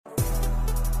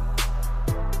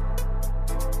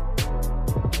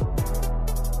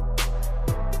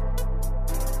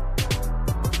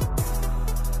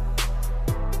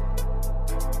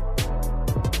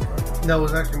No,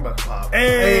 it's actually about to pop.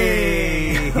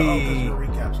 Hey!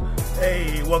 Recaps.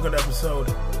 Hey, welcome to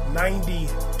episode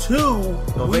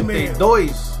 92. We made it.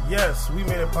 Yes, we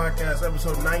made a podcast,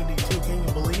 episode 92. Can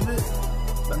you believe it?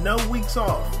 No weeks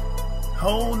off.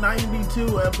 Whole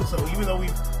 92 episode, even though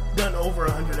we've done over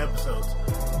 100 episodes.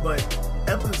 But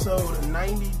episode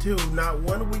 92, not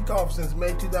 1 week off since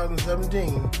May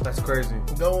 2017. That's crazy.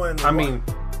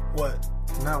 What?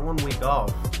 Not 1 week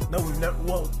off. No, we've never.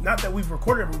 Well, not that we've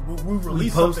recorded. We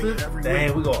release posted something every Dang,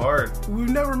 week. we go hard. We've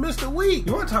never missed a week.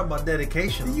 You want to talk about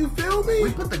dedication? You feel me?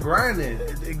 We put the grind in.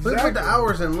 Exactly. We put the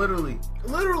hours in, literally.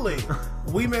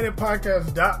 We made it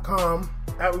podcast.com.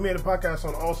 We made a podcast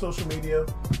on all social media.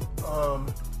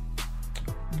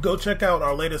 Go check out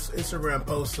our latest Instagram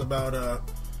posts about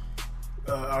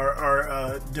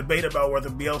our debate about whether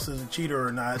Bielsa is a cheater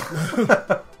or not.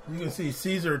 You can see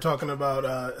Caesar talking about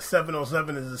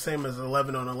 7-on-7 is the same as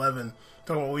 11-on-11.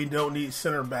 Talking about we don't need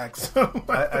center backs.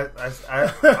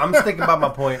 I'm sticking by my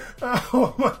point.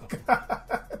 Oh my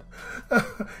god.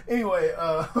 Anyway,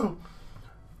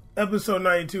 episode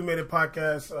 92 made it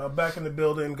podcast. Back in the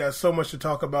building. Got so much to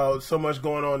talk about. So much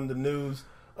going on in the news.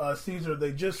 Caesar,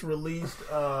 they just released.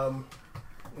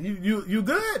 You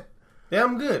good? Yeah,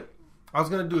 I'm good. I was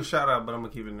gonna do a shout out, but I'm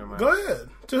gonna keep it in mind. Go ahead.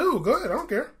 To who? Go ahead. I don't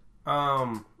care.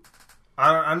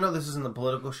 I know this isn't a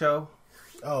political show.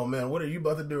 Oh man, what are you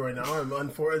about to do right now? I'm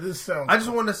unfortunate. This sounds. I just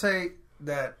want to say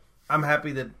that I'm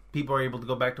happy that people are able to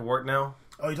go back to work now.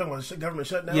 Oh, you talking about the government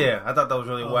shutdown? Yeah, I thought that was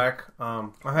really whack.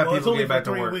 I'm happy people get back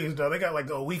to work. 3 weeks, though. They got like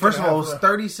a week. First of all, it was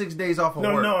 36 days off of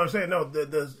work. No, I'm saying no.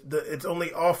 It's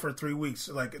only off for 3 weeks.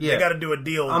 Like they got to do a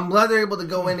deal. I'm glad they're able to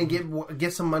go in and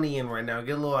get some money in right now,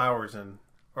 get a little hours in.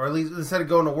 Or at least instead of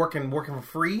going to work and working for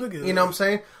free, you know what I'm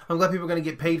saying? I'm glad people are going to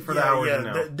get paid for the hours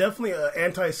now. Definitely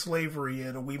anti-slavery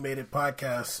and We Made It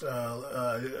podcast.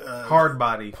 Hard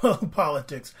body.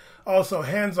 Politics. Also,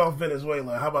 hands off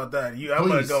Venezuela. How about that? I'm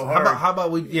going to go hard. How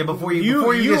about we, before you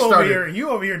get started. You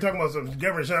over here talking about some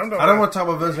government shit. I don't want to talk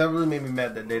about Venezuela. That really made me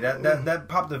mad that day. That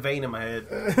popped a vein in my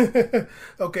head.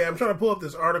 Okay, I'm trying to pull up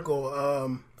this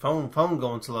article. Phone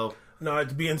going slow. No,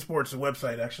 it's beIN Sports'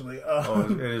 website, actually.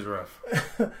 It is rough.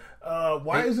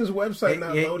 Why is this website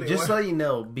not loading? Just to let you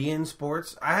know, beIN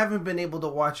Sports, I haven't been able to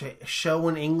watch a show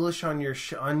in English on your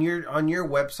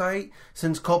website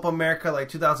since Copa America, like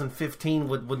 2015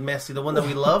 with Messi, the one that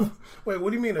we love. Wait,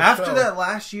 what do you mean? After that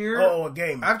last year, a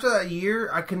game. After that year,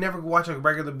 I could never watch a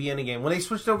regular beIN game. When they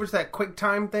switched over to that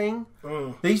QuickTime thing,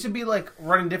 they used to be like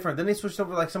running different. Then they switched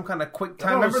over to like some kind of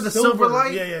QuickTime. Remember the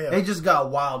Silverlight? Yeah. They just got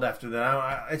wild after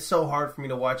that. It's so hard for me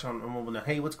to watch on mobile now.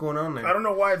 Hey, what's going on there? I don't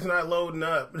know why it's not loading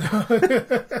up.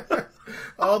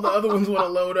 All the other ones want to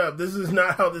load up. This is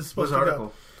not how this is supposed to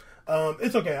go.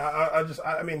 It's okay.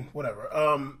 I mean,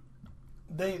 whatever.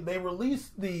 They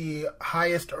released the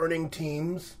highest earning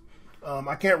teams.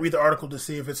 I can't read the article to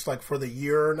see if it's like for the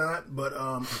year or not, but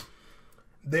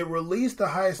they released the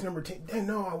highest number team.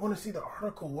 No, I want to see the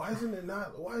article. Why is it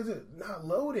not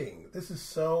loading? This is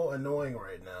so annoying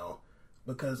right now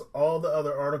because all the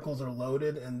other articles are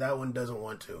loaded and that one doesn't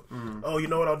want to. Oh, you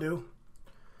know what I'll do?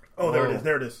 Oh,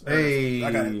 there it is. Hey.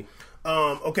 I got it.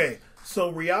 Okay, so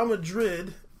Real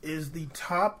Madrid is the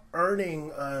top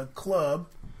earning club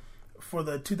for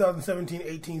the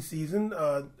 2017-18 season.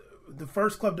 The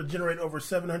first club to generate over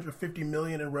 $750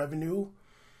 million in revenue.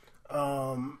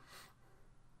 Let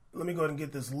me go ahead and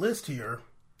get this list here.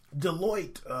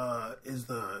 Deloitte is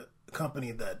the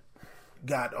company that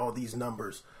got all these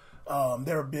numbers.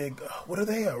 They're a big, what are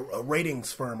they? A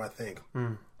ratings firm, I think.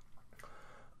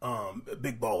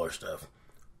 Big baller stuff.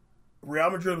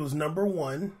 Real Madrid was number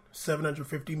one,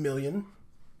 $750 million.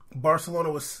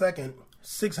 Barcelona was second,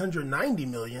 $690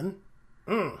 million.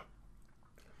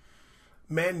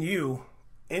 Man U,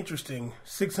 interesting,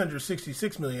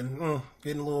 $666 million.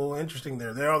 Getting a little interesting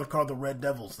there. They are called the Red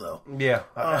Devils, though. Yeah,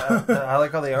 I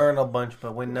like how they earn a bunch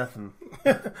but win nothing.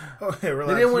 Okay,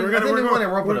 relax. They didn't win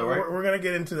Europa, though, right? We're gonna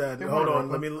get into that. Hold on,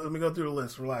 let me go through the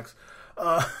list. Relax.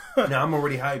 Now I'm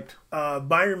already hyped.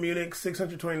 Bayern Munich,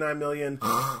 $629 million.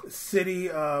 City,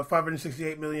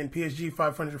 $568 million. PSG,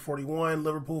 $541.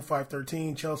 Liverpool,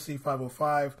 $513. Chelsea,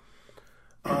 $505.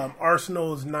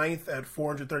 Arsenal is 9th at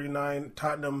 $439.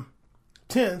 Tottenham,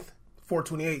 10th,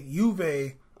 $428.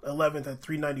 Juve, 11th at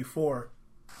 $394.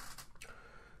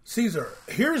 Caesar,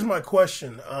 here's my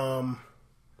question. Do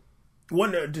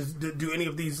any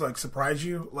of these like surprise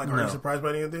you? Like, are you surprised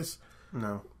by any of this?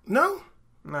 No. No?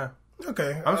 No.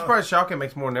 Okay. I'm surprised Schalke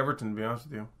makes more than Everton, to be honest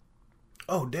with you.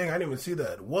 Oh, dang, I didn't even see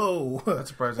that. Whoa. That's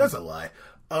surprising. That's a lie.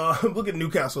 Look at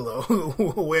Newcastle, though.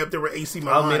 Way up there with AC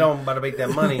Milan. I'm about to make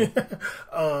that money.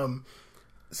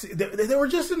 See, they were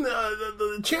just in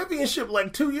the championship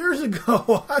like 2 years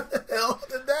ago. How the hell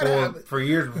did that happen? For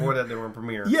years before that, they were in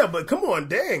Premier. Yeah, but come on,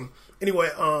 dang. Anyway,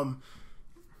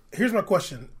 here's my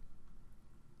question: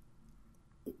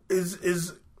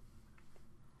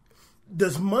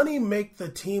 does money make the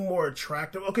team more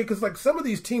attractive? Okay, because like some of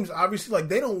these teams, obviously, like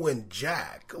they don't win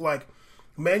jack. Like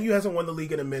Man U hasn't won the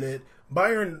league in a minute.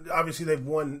 Bayern, obviously, they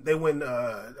win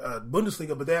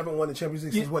Bundesliga, but they haven't won the Champions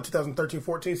League since,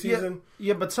 2013-14 season?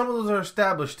 Yeah, but some of those are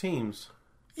established teams.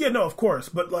 Yeah, no, of course,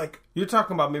 but like... You're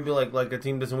talking about maybe like a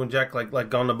team doesn't win jack, like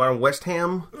on the Bayern, West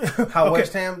Ham? How okay.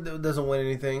 West Ham doesn't win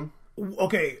anything?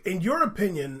 Okay, in your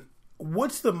opinion,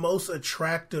 what's the most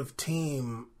attractive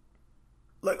team?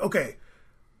 Like, okay...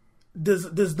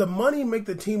 Does the money make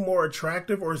the team more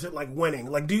attractive, or is it like winning?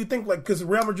 Like, do you think like because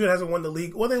Real Madrid hasn't won the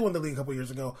league? Well, they won the league a couple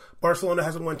years ago. Barcelona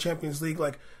hasn't won Champions League.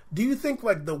 Like, do you think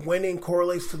like the winning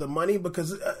correlates to the money?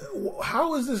 Because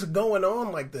how is this going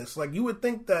on like this? Like, you would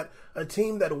think that a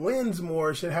team that wins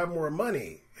more should have more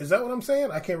money. Is that what I'm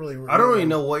saying? I can't really remember. I don't really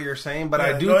know what you're saying, but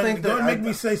I do think that... Go ahead and make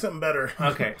me say something better.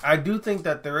 Okay. I do think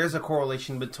that there is a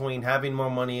correlation between having more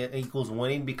money equals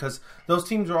winning, because those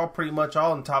teams are all pretty much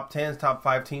all in top 10s, top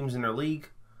 5 teams in their league.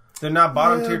 They're not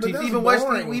bottom tier teams. Even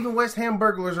West Ham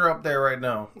Burglars are up there right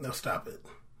now. No, stop it.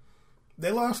 They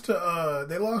lost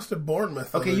to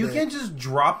Bournemouth. Okay, you can't just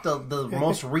drop the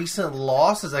most recent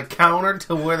loss as a counter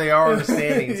to where they are in the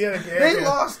standings. They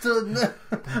lost to...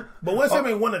 But West Ham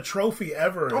ain't won a trophy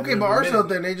ever. Okay, but Arsenal,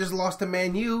 then they just lost to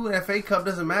Man U, and FA Cup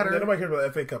doesn't matter. Nobody cares about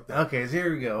the FA Cup, though. Okay, so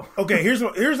here we go. Okay,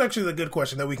 here's actually the good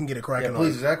question that we can get it cracking on.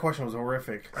 Please, that question was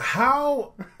horrific.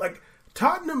 How, like,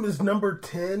 Tottenham is number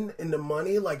 10 in the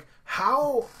money. Like,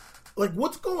 how, like,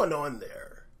 what's going on there?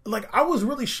 Like, I was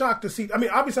really shocked to see... I mean,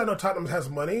 obviously, I know Tottenham has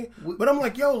money, but I'm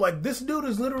like, yo, like, this dude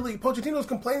is literally... Pochettino's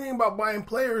complaining about buying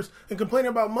players and complaining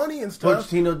about money and stuff.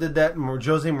 Pochettino did that.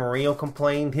 Jose Mourinho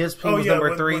complained. His team was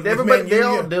number 3. They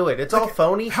all do it. It's like, all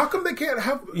phony. How come they can't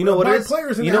have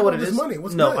players and have all this money?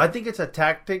 What's good? I think it's a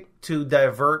tactic to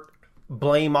divert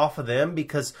blame off of them,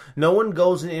 because no one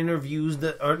goes and interviews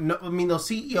the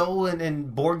CEO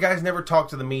and board guys never talk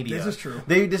to the media. This is true.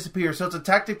 They disappear. So it's a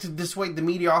tactic to dissuade the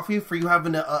media off you for you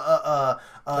having a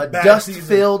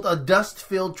dust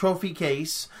filled trophy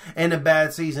case and a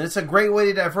bad season. It's a great way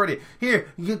to divert it. Here,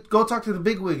 you go talk to the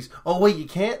bigwigs. Oh wait, you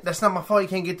can't? That's not my fault. You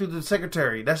can't get through to the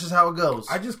secretary. That's just how it goes.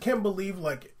 I just can't believe,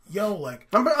 like, yo, like...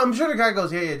 I'm sure the guy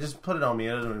goes, yeah, just put it on me.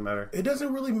 It doesn't really matter. It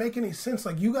doesn't really make any sense.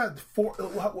 Like, you got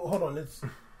hold on, it's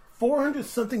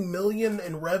 400-something million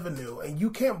in revenue, and you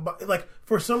can't buy... Like,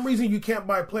 for some reason, you can't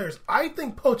buy players. I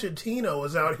think Pochettino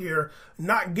is out here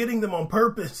not getting them on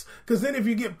purpose, because then if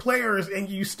you get players and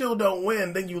you still don't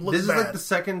win, then you look bad. This is like the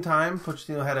second time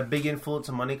Pochettino had a big influence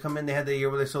of money come in. They had the year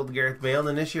where they sold Gareth Bale,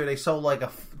 and this year they sold like a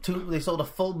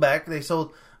fullback. They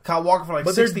sold Kyle Walker for like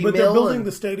 $60 million. But they're building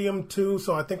the stadium too,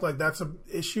 so I think like that's an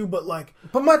issue. But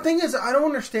my thing is, I don't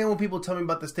understand when people tell me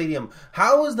about the stadium.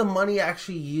 How is the money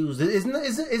actually used? Isn't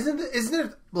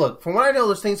it? Look, from what I know,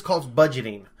 there's things called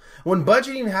budgeting. When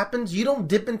budgeting happens, you don't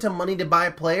dip into money to buy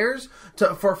players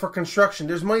for construction.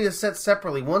 There's money that's set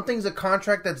separately. One thing's a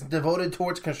contract that's devoted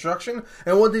towards construction,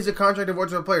 and one thing's a contract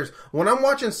devoted to players. When I'm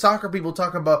watching soccer people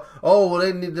talk about,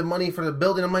 they need the money for the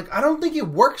building, I'm like, I don't think it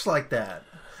works like that.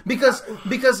 Because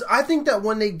I think that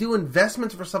when they do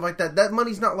investments for stuff like that, that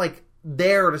money's not like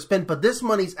there to spend, but this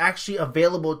money's actually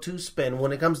available to spend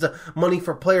when it comes to money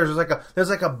for players. There's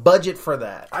like a budget for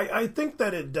that. I think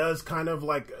that it does kind of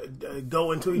like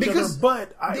go into each other,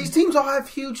 but these teams all have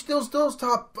huge, those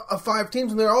top 5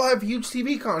 teams, and they all have huge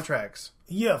TV contracts.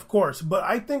 Yeah, of course, but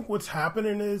I think what's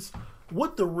happening is,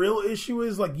 what the real issue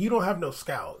is, like, you don't have no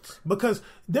scouts. Because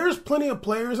there's plenty of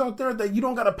players out there that you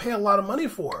don't got to pay a lot of money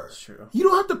for. That's true. You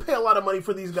don't have to pay a lot of money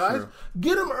for these guys.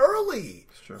 Get them early.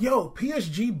 That's true. Yo,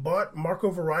 PSG bought Marco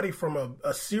Verratti from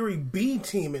a Serie B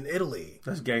team in Italy.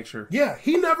 That's gangster. Yeah,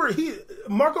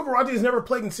 Marco Verratti has never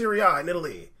played in Serie A in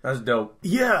Italy. That's dope.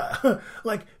 Yeah.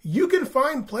 Like, you can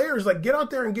find players, like, get out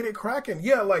there and get it cracking.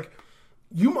 Yeah, like...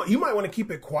 You might want to keep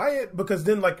it quiet, because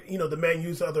then, like, you know, the Man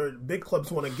U's other big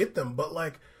clubs want to get them. But,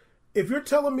 like, if you're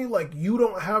telling me, like, you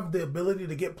don't have the ability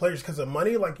to get players because of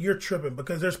money, like, you're tripping.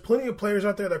 Because there's plenty of players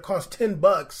out there that cost $10.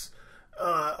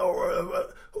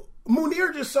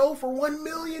 Munir just sold for €1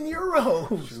 million.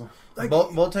 Like,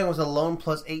 Boateng was a loan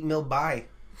plus $8 million buy.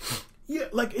 Yeah,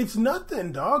 like, it's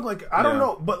nothing, dog. Like, I don't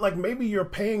know. But, like, maybe you're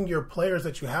paying your players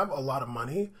that you have a lot of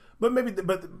money. But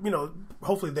you know,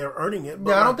 hopefully they're earning it.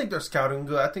 But I don't think they're scouting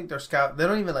good. I think they're They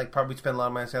don't even probably spend a lot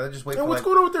of money. They just wait. And what's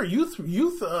going on with their youth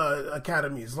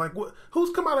academies? Like,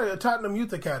 who's come out of a Tottenham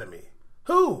Youth Academy?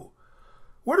 Who?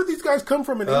 Where did these guys come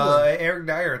from in England? Eric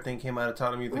Dyer, I think, came out of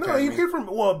Tottenham Youth Academy. No, he came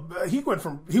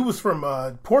from. He was from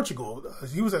Portugal.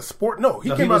 He was at Sport. No,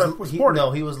 he came out of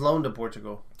Sporting. He was loaned to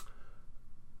Portugal.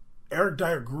 Eric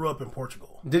Dyer grew up in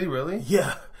Portugal. Did he really?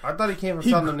 Yeah. I thought he came from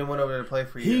Tottenham and went over there to play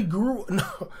for you.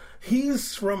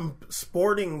 He's from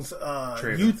Sporting's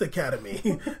youth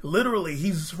academy. Literally,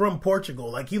 he's from Portugal.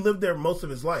 Like, he lived there most of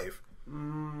his life.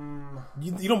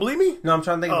 You don't believe me? No, I'm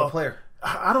trying to think of a player.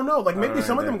 I don't know. Like, maybe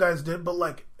some of them guys did, but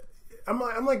like, I'm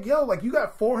like, yo, like, you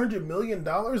got $400 million.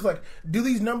 Like, do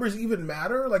these numbers even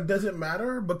matter? Like, does it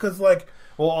matter? Because, like,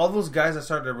 well, all those guys that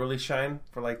started to really shine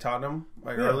for like Tottenham,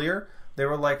 earlier, they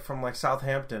were like from like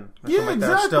Southampton. Or something like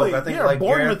exactly. That. I think like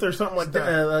Bournemouth or something like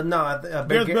that.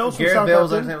 Gareth Bale's.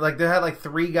 Like, they had like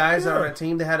 3 guys on that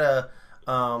team. They had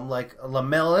like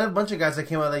Lamella, a bunch of guys that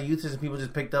came out of the youth and people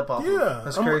just picked up off. Yeah,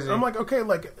 that's crazy. I'm like, okay,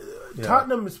 like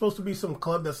Tottenham is supposed to be some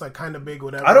club that's like kind of big,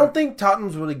 whatever. I don't think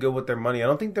Tottenham's really good with their money. I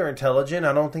don't think they're intelligent.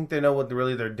 I don't think they know what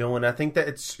really they're doing. I think that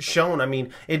it's shown. I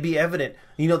mean, it'd be evident.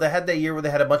 You know, they had that year where they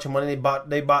had a bunch of money. They bought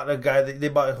a guy. They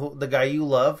bought the guy you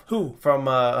love. Who from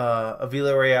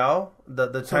Villarreal,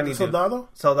 the tiny Soldado.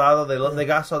 Soldado. They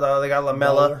got Soldado. They got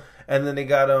Lamella. And then they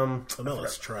got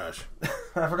Lamella's trash.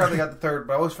 I forgot they got the third,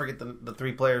 but I always forget the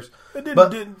 3 players.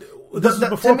 This is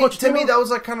before to me that was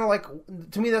like kind of like,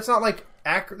 to me that's not like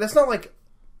accurate. That's not like,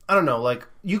 I don't know. Like,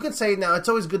 you can say now it's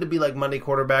always good to be like Monday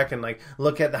quarterback and like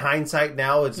look at the hindsight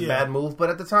now. It's a bad move, but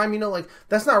at the time, you know, like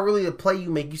that's not really a play you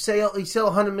make. You sell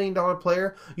 $100 million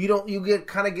player. You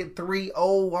get 3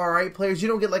 all right players. You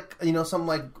don't get like, you know, some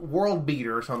like world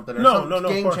beater or something. Or some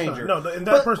game changer. No, and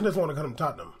that person doesn't want to come to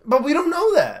Tottenham. But we don't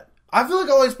know that. I feel like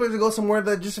all these players go somewhere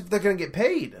that just if they're going to get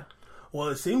paid. Well,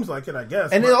 it seems like it, I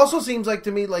guess. And it also seems like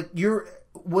to me like you're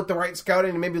with the right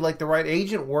scouting and maybe like the right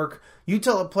agent work. You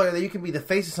tell a player that you can be the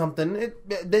face of something,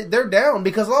 they're down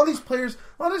because a lot of these players,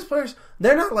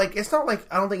 they're not like, it's not like,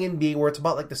 I don't think NBA where it's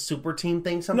about like the super team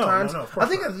thing sometimes. No, I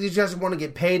think these guys want to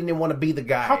get paid and they want to be the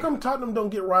guy. How come Tottenham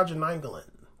don't get Roger Nainggolan?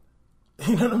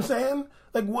 You know what I'm saying?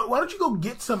 Like, why don't you go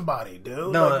get somebody,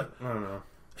 dude? No, like, I don't know.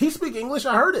 He speak English.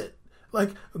 I heard it.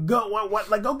 Like,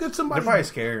 go get somebody. They're probably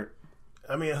scared.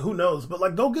 I mean, who knows? But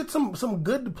like, go get some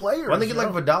good players. Why don't they get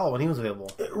like Vidal when he was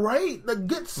available? Right, like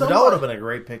get some. Vidal would have been a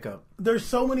great pickup. There's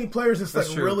so many players that's like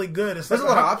true. Really good. It's There's like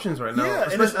a lot of options right now.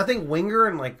 Yeah, I think winger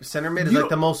and like center mid is like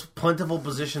the most plentiful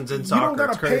positions in soccer. You don't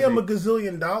got to pay him $1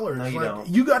 gazillion. No, you don't.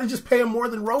 You got to just pay him more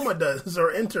than Roma does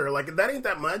or Inter. Like that ain't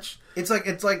that much. It's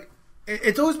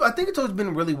always. I think it's always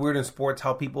been really weird in sports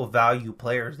how people value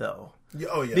players though.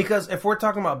 Oh yeah. Because if we're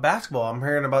talking about basketball, I'm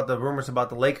hearing about the rumors about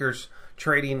the Lakers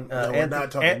trading. No, we're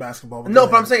not talking basketball. No,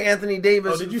 but I'm saying Anthony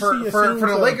Davis did you for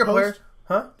the Laker player.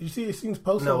 Huh? Did you see Yassine's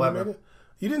post? No, I haven't.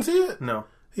 You didn't see it? No.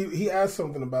 He asked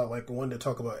something about like wanting to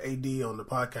talk about AD on the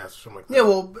podcast or something like that. Yeah,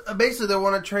 well, basically they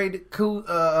want to trade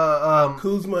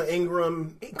Kuzma,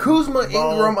 Ingram,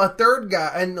 a third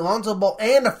guy, and Lonzo Ball,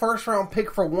 and a first round pick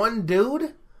for one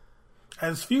dude.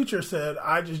 As Future said,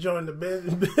 I just joined the big.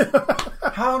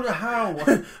 How?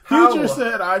 Future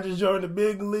said, I just joined the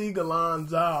big league,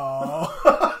 Alonzo.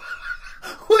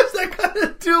 What's that got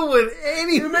to do with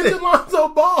anything? You mentioned Lonzo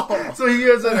Ball. So he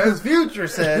has, as Future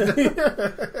said.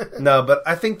 No, but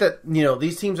I think that, you know,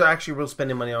 these teams are actually real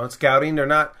spending money on scouting. They're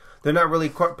not really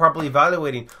properly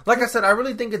evaluating. Like I said, I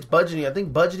really think it's budgeting. I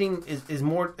think budgeting is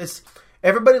more.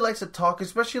 Everybody likes to talk,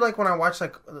 especially like when I watch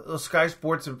like Sky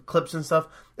Sports clips and stuff.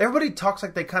 Everybody talks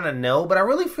like they kind of know, but I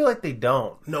really feel like they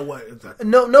don't. Know what exactly?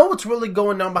 Know what's really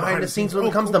going on behind the scenes when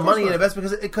it comes to money and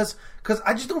investment. Because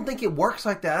I just don't think it works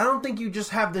like that. I don't think you just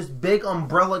have this big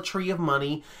umbrella tree of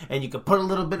money and you can put a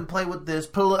little bit and play with this.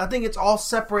 I think it's all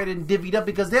separated and divvied up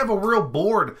because they have a real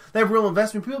board. They have real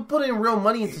investment. People put in real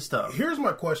money into stuff. Here's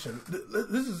my question.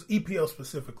 This is EPL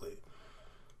specifically.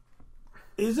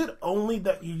 Is it only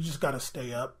that you just got to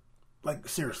stay up? Like,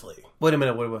 seriously. Wait a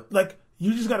minute. What? Like,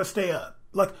 you just got to stay up.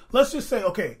 Like, let's just say,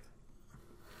 okay,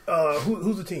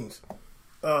 who's the teams?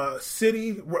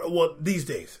 City, well, these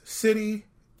days. City,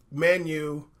 Man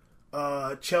U,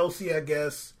 Chelsea, I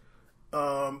guess.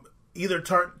 Either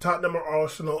Tottenham or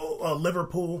Arsenal,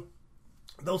 Liverpool.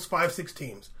 Those 5-6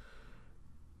 teams.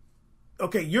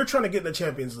 Okay, you're trying to get in the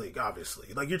Champions League,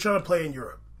 obviously. Like, you're trying to play in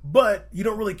Europe. But you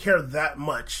don't really care that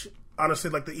much. Honestly,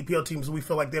 like the EPL teams, we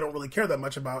feel like they don't really care that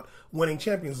much about winning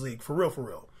Champions League, for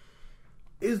real.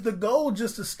 Is the goal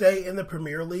just to stay in the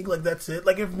Premier League? Like, that's it?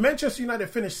 Like, if Manchester United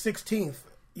finished 16th,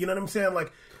 you know what I'm saying?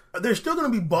 Like, they're still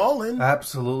going to be balling.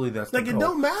 Absolutely, that's like, the it goal.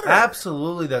 don't matter.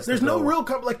 Absolutely, that's There's the goal. no real,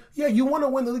 like, yeah, you want to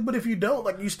win the league, but if you don't,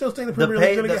 like, you still stay in the Premier League,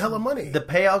 you're going to get hella money. The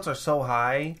payouts are so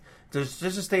high just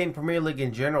to stay in Premier League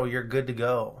in general, you're good to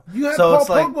go. You had Paul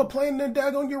Pogba playing in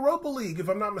daggone Europa League, if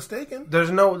I'm not mistaken.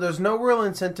 There's no real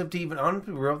incentive to even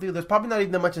there's probably not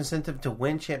even that much incentive to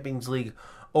win Champions League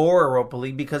or Europa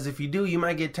League, because if you do, you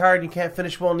might get tired and you can't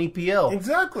finish well in EPL.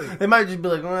 Exactly. They might just be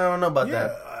like, well, I don't know about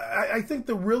that. I think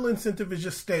the real incentive is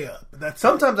just stay up.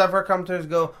 Sometimes I've heard commentators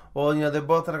go, well, they're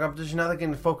both in a competition. Now they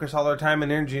can focus all their time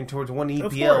and energy towards one EPL.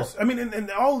 Of course. I mean, and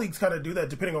all leagues kind of do that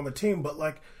depending on the team. But,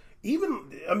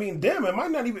 damn, it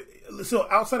might not even... So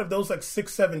outside of those,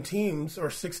 6 teams,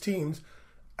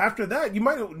 after that, you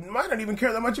might not even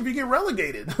care that much if you get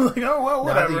relegated. Oh, well,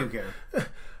 whatever. No, I think you care.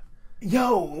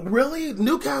 Yo, really?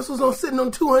 Newcastle's not sitting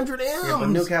on 200 M's. Yeah, but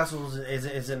Newcastle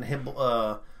is in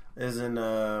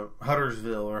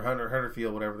Huddersville or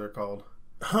Huddersfield, whatever they're called.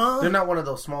 Huh? They're not one of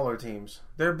those smaller teams.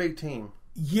 They're a big team.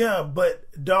 Yeah,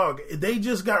 but dog, they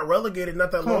just got relegated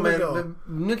not that long ago.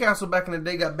 Newcastle back in the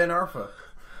day got Ben Arfa.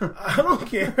 I don't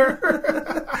care.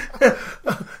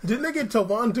 Didn't they get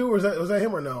Tovan too, or was that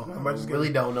him or no? I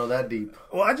really don't know that deep.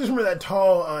 Well, I just remember that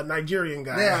tall Nigerian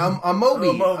guy. Yeah,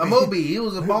 Amobi. He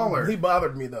was a baller. He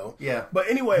bothered me though. Yeah, but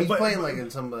anyway, he's playing in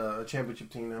some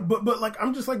championship team now. But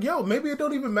I'm just yo, maybe it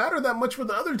don't even matter that much for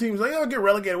the other teams. I'll get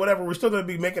relegated, whatever. We're still going to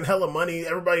be making hella money.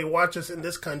 Everybody watch us in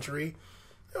this country.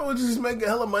 We'll just make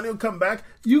hella money. We'll come back.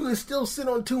 You can still sit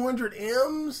on 200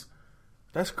 M's.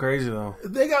 That's crazy, though.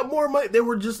 They got more money. They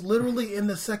were just literally in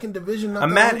the second division.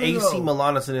 I'm mad AC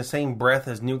Milan is in the same breath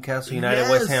as Newcastle United,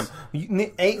 West Ham.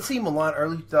 AC Milan,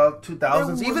 early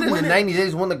 2000s, even in the 90s, they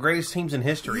was one of the greatest teams in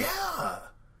history. Yeah.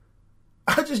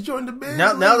 I just joined the big.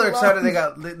 Now they're excited.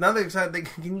 Now they're excited.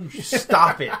 Can you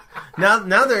stop it? Now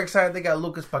they're excited. They got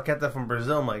Lucas Paqueta from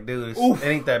Brazil. I'm like, dude, it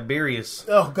ain't that serious.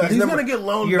 Oh god, he's gonna get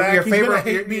loaned back. Your favorite, he's gonna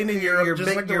hate being in Europe.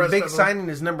 Your big signing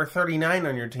is number 39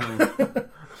 on your team.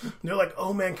 They're like,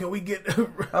 oh man, can we get...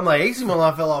 I'm like, AC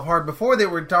Milan fell off hard. Before they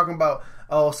were talking about,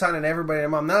 signing everybody.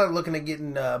 Now they're looking at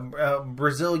getting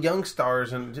Brazil young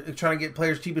stars and trying to get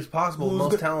players cheap as possible,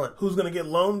 most talent. Who's going to get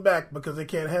loaned back because they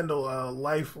can't handle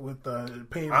life with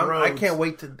paved roads.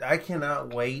 I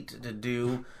cannot wait to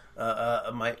do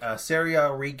my Serie A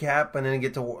recap and then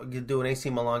get to do an AC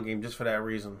Milan game just for that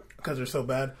reason. Because they're so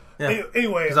bad? Yeah.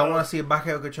 Anyway... Because I want to see a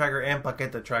Bakayoko tracker and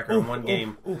Paqueta tracker in one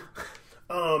game.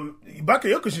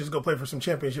 Bakayoko should just go play for some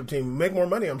championship team, make more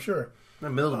money. I'm sure.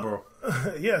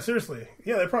 Middlesbrough. Yeah, seriously.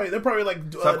 Yeah, they're probably like.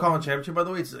 Stop calling championship. By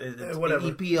the way, it's whatever.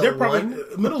 EPL. They're probably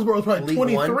Middlesbrough's probably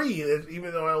 23,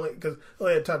 even though I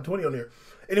only had top 20 on here.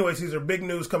 Anyways, these are big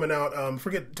news coming out.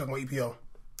 Forget talking about EPL.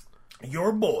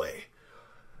 Your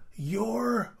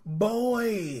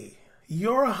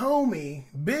homie,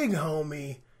 big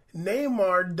homie,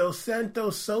 Neymar dos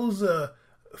Santos Souza.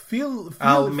 Filio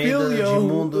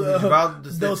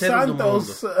dos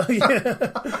Santos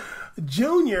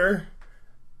Jr.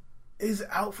 is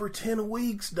out for 10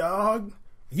 weeks, dog.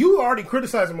 You already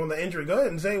criticized him on the injury. Go ahead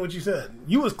and say what you said.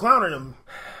 You was clowning him.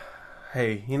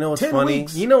 Hey, you know what's funny?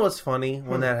 Weeks. You know what's funny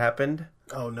when that happened?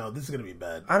 Oh no, this is gonna be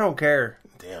bad. I don't care.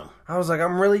 Damn. I was like,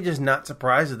 I'm really just not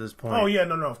surprised at this point. Oh yeah,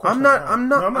 no, of course.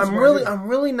 I'm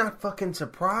really not fucking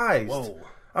surprised. Whoa.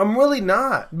 I'm really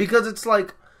not, because it's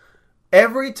like,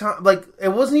 every time, it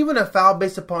wasn't even a foul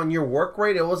based upon your work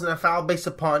rate. It wasn't a foul based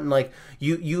upon,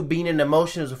 you being an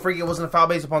emotion. It was a freak. It wasn't a foul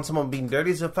based upon someone being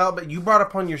dirty. It's a foul, but you brought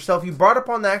upon yourself. You brought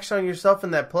upon the action on yourself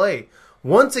in that play.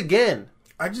 Once again.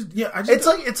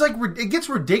 It gets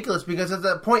ridiculous, because at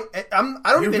that point, I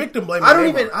don't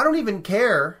even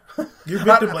care. You're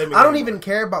victim blaming. I don't even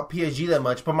care about PSG that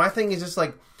much. But my thing is just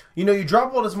you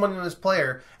drop all this money on this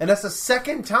player, and that's the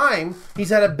second time he's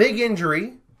had a big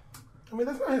injury. I mean,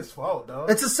 that's not his fault, dog.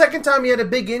 It's the second time he had a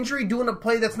big injury doing a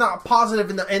play that's not positive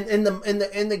in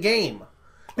the game.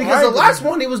 Because the last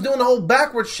one he was doing the whole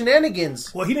backwards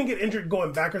shenanigans. Well, he didn't get injured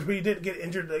going backwards, but he did get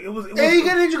injured. He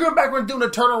got injured going backwards doing a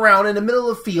turnaround in the middle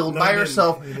of the field by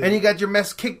yourself, and you got your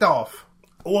mess kicked off.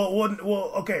 Well,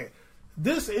 okay.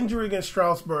 This injury against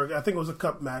Strasbourg, I think it was a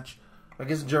cup match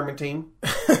against a German team.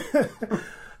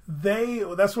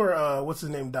 That's where what's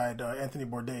his name died. Anthony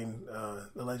Bourdain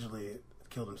allegedly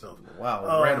killed himself.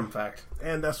 Wow, random fact.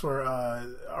 And that's where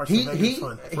Arsene Wenger's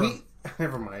fun.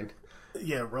 Never mind.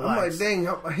 Yeah, relax. I'm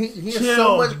like, dang, he has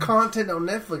so much content on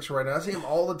Netflix right now. I see him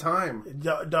all the time.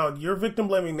 Dog, you're victim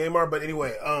blaming Neymar, but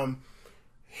anyway,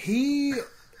 he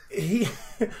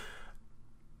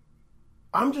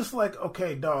I'm just like,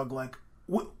 okay, dog,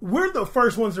 we're the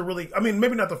first ones to really, I mean,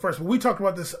 maybe not the first, but we talked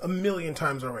about this a million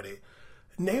times already.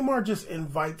 Neymar just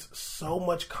invites so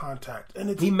much contact, and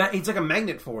it's like a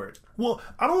magnet for it. Well,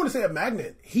 I don't want to say a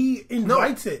magnet. He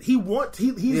invites it.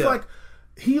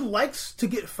 He likes to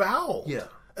get fouled. Yeah.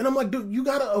 And I'm like, dude, you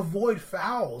got to avoid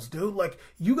fouls, dude. Like,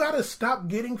 you got to stop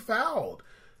getting fouled.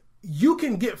 You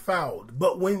can get fouled,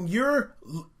 but when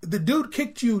the dude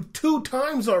kicked you 2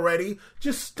 times already,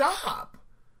 just stop.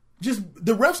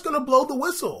 The ref's going to blow the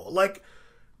whistle. Like,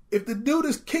 if the dude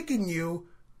is kicking you,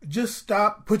 just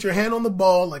stop, put your hand on the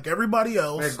ball like everybody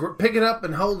else. Pick it up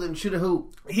and hold it and shoot a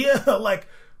hoop. Yeah, like,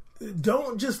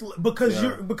 don't just, because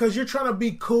you're trying to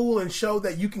be cool and show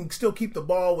that you can still keep the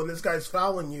ball when this guy's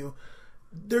fouling you.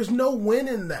 There's no win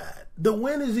in that. The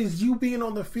win is you being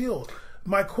on the field.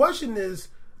 My question is,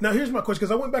 now here's my question,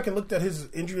 because I went back and looked at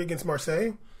his injury against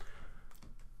Marseille.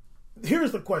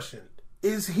 Here's the question.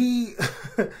 Is he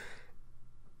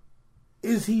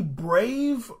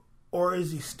brave or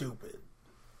is he stupid?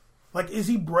 Like, is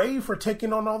he brave for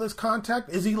taking on all this contact?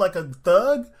 Is he like a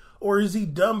thug? Or is he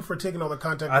dumb for taking all the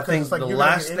contact? I think the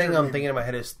last thing I'm thinking in my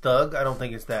head is thug. I don't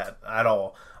think it's that at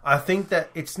all. I think that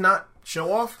it's not...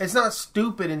 Show off? It's not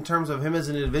stupid in terms of him as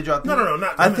an individual.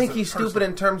 No. I think he's stupid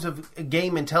in terms of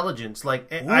game intelligence, like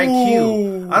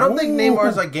IQ. I don't think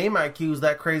Neymar's like game IQ is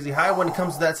that crazy high when it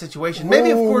comes to that situation. Maybe,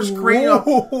 of course, creating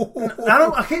I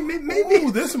don't. Okay,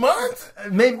 maybe this month.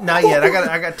 Maybe not yet.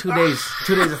 I got 2 days.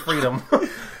 2 days of freedom.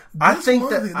 I think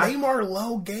that Neymar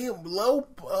low game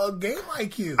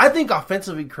IQ. I think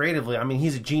offensively, creatively, I mean,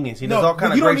 he's a genius. He does all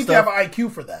kind of great stuff. You don't need to have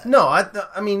IQ for that. No,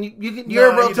 I mean,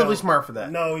 you're relatively smart for that.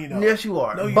 No, you don't. Yes, you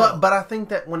are. No, you but don't. But I think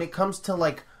that when it comes to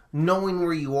like knowing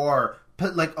where you are,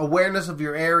 like awareness of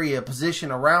your area,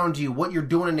 position around you, what you're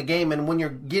doing in the game, and when you're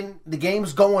getting the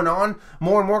games going on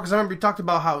more and more. Because I remember you talked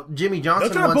about how Jimmy Johnson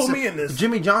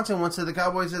once said the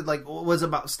Cowboys said like was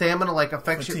about stamina, like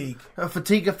affects fatigue.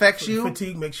 Fatigue affects you.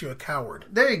 Fatigue makes you a coward.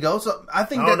 There you go. So I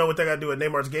don't know what they got to do with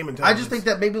Neymar's game intelligence. I just think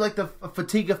that maybe like the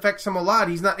fatigue affects him a lot.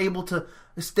 He's not able to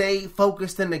stay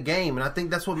focused in the game, and I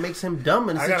think that's what makes him dumb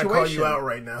in a situation. I gotta call you out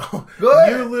right now. Go ahead.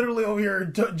 You're literally over here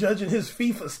judging his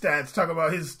FIFA stats, talking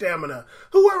about his stamina.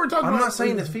 Whoever talking about... I'm not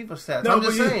saying his FIFA stats. I'm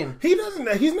just saying he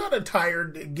doesn't. He's not a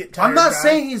tired guy. I'm not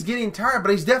saying he's getting tired,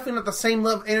 but he's definitely not the same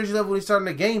energy level when he's starting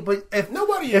the game. But if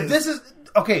this is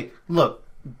okay, look,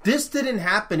 this didn't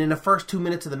happen in the first 2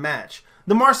 minutes of the match.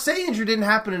 The Marseille injury didn't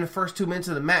happen in the first 2 minutes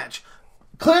of the match.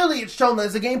 Clearly, it's shown that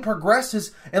as the game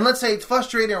progresses, and let's say it's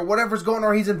frustrating or whatever's going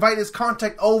on, or he's inviting his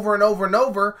contact over and over and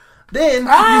over, then you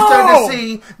start to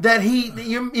see that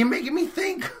you're making me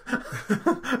think.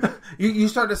 you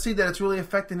start to see that it's really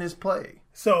affecting his play.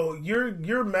 So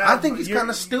you're mad. I think he's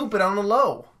kind of stupid on the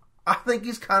low. I think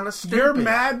he's kind of stupid. You're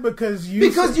mad because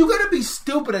you got to be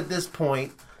stupid at this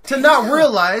point to not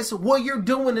realize what you're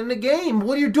doing in the game.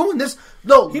 What you're doing check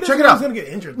it out. He's going to get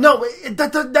injured. No,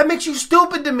 that makes you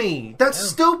stupid to me. That's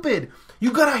stupid.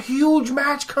 You got a huge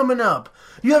match coming up.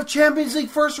 You have Champions League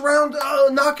first round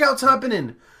knockouts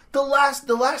happening. The last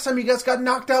time you guys got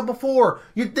knocked out before.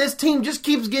 This team just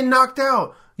keeps getting knocked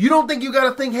out. You don't think you got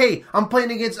to think, hey, I'm playing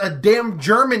against a damn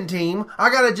German team. I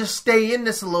got to just stay in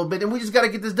this a little bit, and we just got to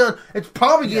get this done. It's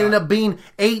probably going to end up being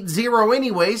 8-0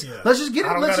 anyways. Yeah. Let's just get it.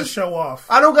 I don't got to show off.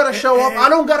 I don't got to show off. I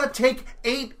don't got to take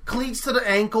 8 cleats to the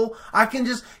ankle. I can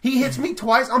just, he hits me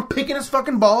twice, I'm picking his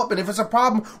fucking ball up, and if it's a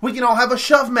problem, we can all have a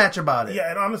shove match about it. Yeah,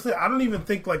 and honestly, I don't even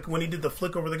think, like, when he did the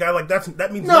flick over the guy, like, that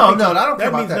means nothing. No, I don't care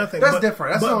about that. Nothing. That's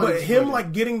different. That's but him,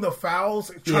 like, getting the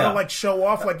fouls, trying to, like, show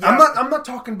off, like, I'm not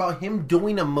talking about him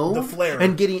doing a move. The flare.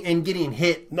 And getting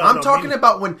hit. I'm talking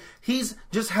about when he's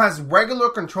just has regular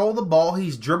control of the ball.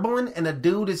 He's dribbling, and a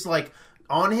dude is like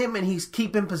on him, and he's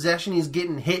keeping possession. He's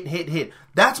getting hit.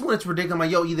 That's when it's ridiculous. I'm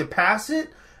like, yo, either pass it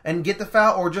and get the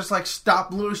foul, or just like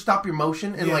stop your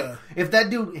motion. And like, if that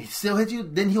dude still hits you,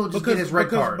 then he'll just get his red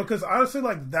card. Because honestly,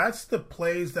 like that's the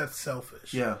plays that's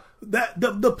selfish. Yeah, that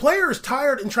the player is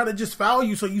tired and trying to just foul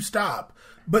you, so you stop.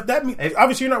 But that means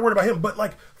obviously you're not worried about him. But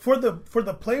like for the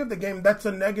play of the game, that's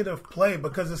a negative play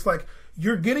because it's like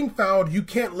you're getting fouled. You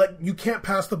can't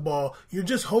pass the ball. You're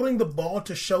just holding the ball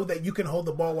to show that you can hold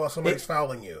the ball while somebody's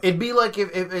fouling you. It'd be like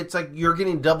if it's like you're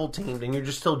getting double teamed and you're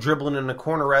just still dribbling in the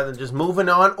corner rather than just moving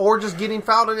on or just getting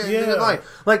fouled in the line.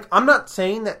 Like I'm not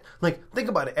saying that. Like think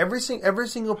about it. Every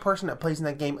single person that plays in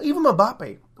that game, even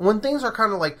Mbappe, when things are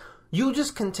kind of like. You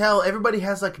just can tell everybody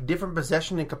has like different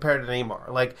possession in compared to Neymar.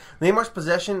 Like Neymar's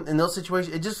possession in those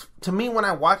situations, it just to me when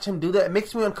I watch him do that, it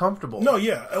makes me uncomfortable. No,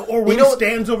 yeah, or when he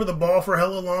stands over the ball for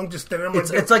hella long, just standing.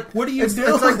 It's like what do you do?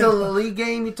 It's like the league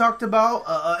game you talked about.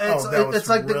 It's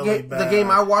like really the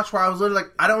game I watched where I was literally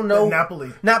like I don't know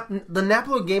Napoli. The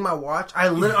Napoli game I watched.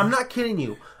 I'm not kidding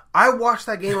you. I watched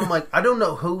that game. I'm like, I don't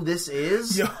know who this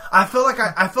is. Yo. I feel like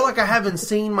I haven't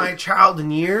seen my child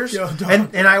in years.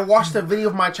 And I watched a video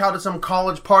of my child at some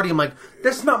college party. I'm like,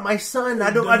 That's not my son.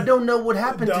 I don't know what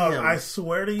happened to him. I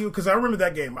swear to you, because I remember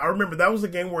that game. I remember that was the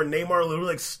game where Neymar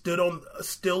literally like stood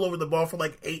still over the ball for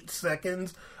like 8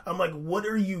 seconds. I'm like, what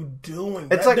are you doing?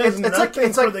 It's like I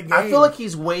feel like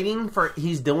he's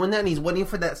doing that, and he's waiting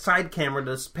for that side camera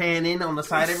to pan in on the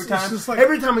side every time.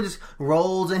 Every time it just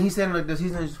rolls, and he's standing like this.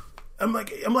 He's just. I'm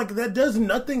like, that does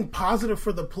nothing positive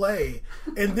for the play.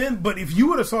 And then, but if you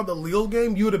would have saw the Lille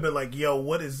game, you would have been like, yo,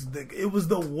 it was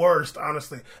the worst,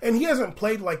 honestly. And he hasn't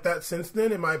played like that since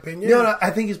then, in my opinion. No, I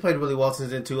think he's played really well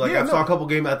since then, too. Like, I saw a couple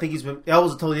games, I think that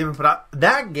was totally different. But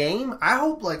that game, I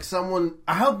hope, like,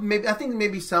 I think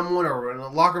maybe someone or in the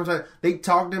locker room, they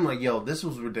talked to him like, yo, this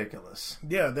was ridiculous.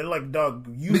 Yeah, they're like, Doug,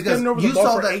 standing over the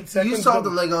ball for 8 seconds. You saw the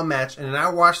Ligue match, and then I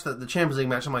watched the Champions League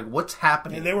match. I'm like, what's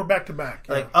happening? And they were back to back.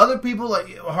 Like, other people, like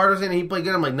Hardison, and he played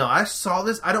good. I'm like, no, I saw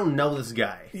this. I don't know this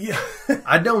guy. Yeah,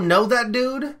 I don't know that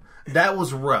dude. That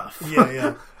was rough.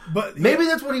 Yeah. But maybe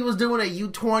that's what he was doing at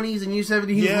U20s and U17.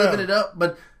 He's living it up.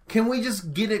 But can we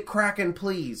just get it cracking,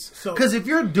 please? Because if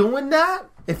you're doing that,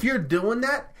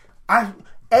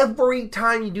 every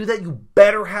time you do that, you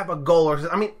better have a goal.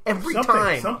 Every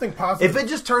time. Something positive. If it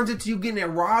just turns into you getting it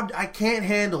robbed, I can't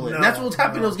handle it. And that's what's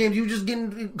happening in those games. You just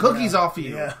getting cookies off of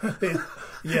you. Yeah.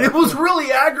 Yeah. It was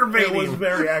really aggravating. It was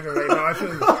very aggravating. No, I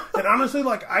feel you. And honestly,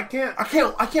 like, I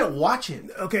can't watch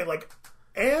it. Okay, like,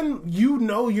 and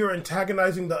you're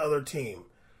antagonizing the other team.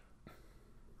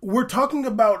 We're talking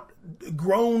about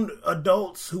grown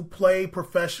adults who play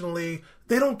professionally.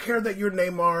 They don't care that you're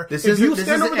Neymar. If you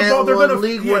stand over the ball, they're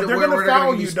going to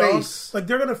foul you, dog. Like,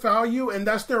 they're going to foul you, and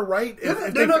that's their right.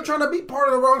 They're not trying to be part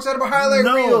of the wrong side of a highlight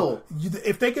reel.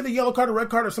 If they get a yellow card or red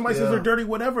card, or somebody says they're dirty,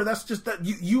 whatever, that's just that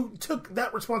you took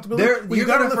that responsibility when you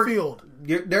got on the field.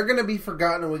 They're going to be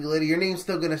forgotten a week later. Your name's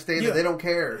still going to stay there. They don't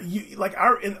care.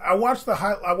 I watched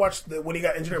when he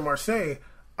got injured at Marseille.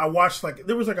 I watched, like,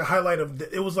 there was like a highlight of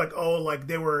it was like, oh, like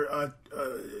they were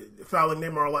fouling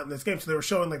Neymar a lot in this game, so they were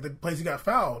showing like the place he got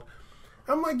fouled.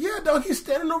 I'm like, yeah, dog, he's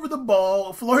standing over the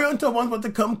ball. Florian Thauvann's about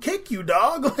to come kick you,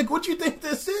 dog. Like, what you think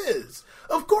this is?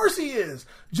 Of course he is.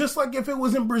 Just like if it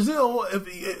was in Brazil,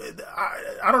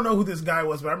 I don't know who this guy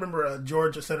was, but I remember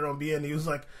George said it on BN. He was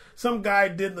like, some guy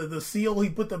did the seal. He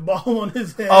put the ball on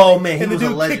his head. Oh man, he was a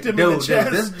legend. Kicked him in the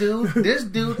chest. This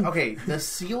dude. Okay, the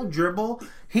seal dribble.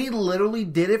 He literally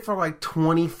did it for like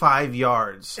 25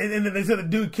 yards. And then they said the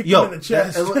dude kicked him in the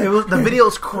chest. The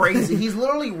video's crazy. He's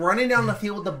literally running down the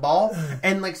field with the ball,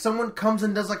 and like someone comes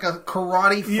and does like a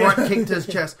karate front kick to his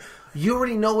chest. You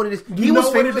already know what it is. He was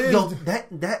famous. Yo,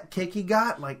 that kick he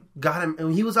got him.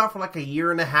 And he was out for like a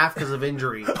year and a half because of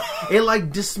injury. It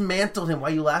like dismantled him. Why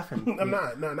are you laughing? I'm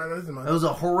not. No, this month. It was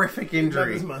a horrific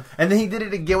injury. Not this month. And then he did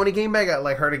it again when he came back. Got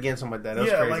like hurt again, something like that. That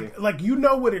was crazy. like you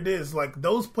know what it is. Like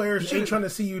those players ain't trying to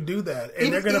see you do that,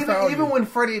 and they're gonna foul you. Even when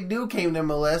Freddie Adu came to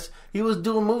MLS, he was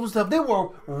doing move stuff. They were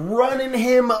running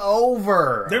him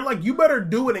over. They're like, you better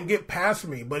do it and get past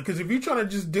me. But because if you're trying to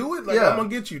just do it, like I'm gonna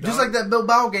get you. Dog. Just like that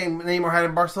Bilbao game Neymar had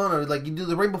in Barcelona. Like you do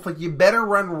the rainbow flick, you better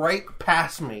run right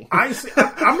past me.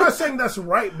 I'm not saying that's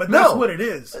right, but that's what it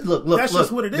is. Look, that's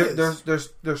just what it is.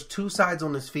 There's two sides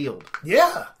on this field.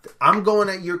 Yeah, I'm going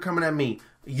at you're coming at me.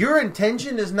 Your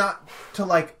intention is not to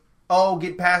like,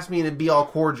 get past me and be all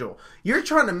cordial. You're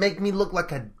trying to make me look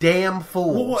like a damn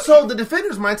fool. So the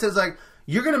defender's mindset is like,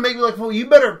 you're going to make me look like a fool. You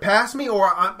better pass me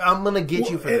or I'm going to get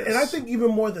you for this. And I think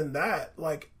even more than that,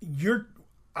 like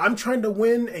I'm trying to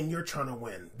win and you're trying to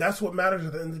win. That's what matters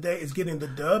at the end of the day is getting the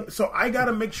dub. So I got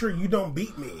to make sure you don't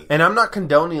beat me. And I'm not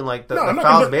condoning like the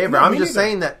foul behavior. I'm just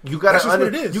saying that you got to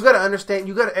understand.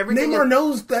 You got to everything. Neymar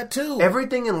knows that too.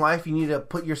 Everything in life, you need to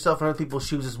put yourself in other people's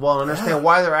shoes as well and understand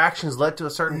why their actions led to a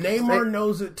certain. Neymar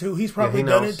knows it too. He's probably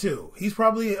done it too. He's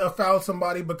probably fouled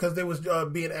somebody because they was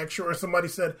being extra, or somebody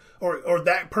said, or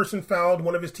that person fouled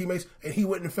one of his teammates and he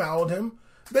wouldn't fouled him.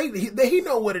 He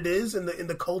know what it is in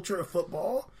the culture of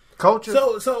football. Culture.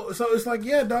 So it's like,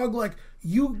 yeah, dog. Like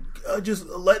you just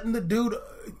letting the dude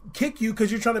kick you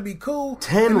because you're trying to be cool.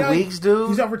 10 weeks, dude.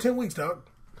 He's out for 10 weeks, dog.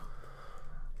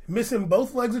 Missing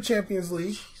both legs of Champions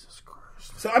League. Jesus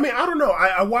Christ. So I mean, I don't know.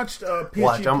 I watched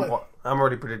PSG. Watch. I'm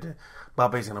already predicting.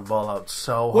 Mbappe's gonna ball out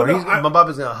so hard.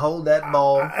 Mbappe's gonna hold that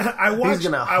ball. He's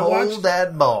gonna hold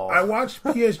that ball. I watched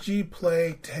PSG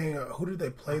play. Dang, who did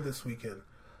they play this weekend?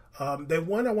 They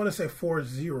won, I want to say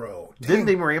 4-0. Didn't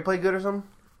Di Maria play good or something?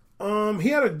 He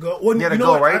had a goal. Well, he had a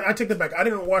goal, right? I take that back. I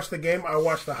didn't watch the game. I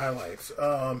watched the highlights.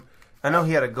 I know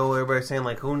he had a goal. Everybody's saying,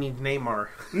 like, who needs Neymar?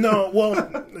 No,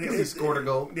 well... he scored a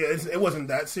goal. Yeah, it wasn't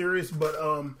that serious, but...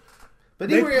 But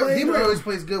Di Maria always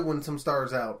plays good when some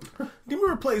stars out. Di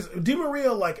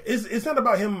Maria, like, it's not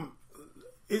about him...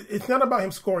 it's not about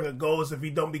him scoring a goal if he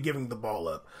don't be giving the ball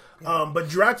up. But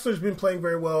Draxler's been playing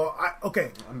very well.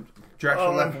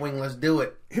 Draxler left wing. Let's do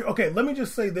it. Okay, let me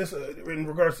just say this in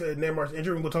regards to Neymar's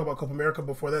injury. We'll talk about Copa America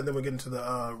before that, and then we'll get into the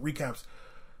recaps.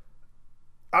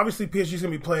 Obviously, PSG's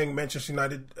going to be playing Manchester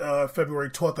United February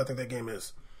 12th, I think that game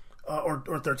is. Or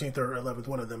 13th or 11th,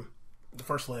 one of them. The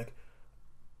first leg.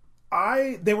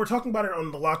 They were talking about it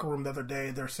on the locker room the other day.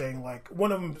 They're saying, like,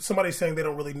 one of them, somebody's saying they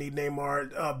don't really need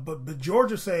Neymar, but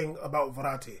George is saying about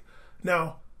Verratti.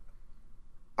 Now,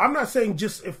 I'm not saying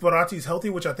just if Verratti's healthy,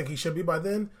 which I think he should be by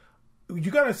then. You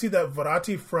got to see that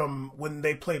Verratti from when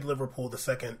they played Liverpool the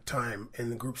second time in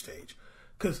the group stage.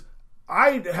 Because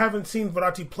I haven't seen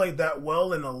Verratti play that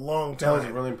well in a long time. That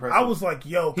was really impressive. I was like,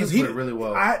 yo, because he played really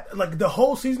well. Like the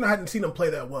whole season, I hadn't seen him play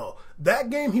that well. That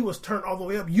game, he was turned all the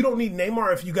way up. You don't need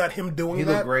Neymar if you got him doing that.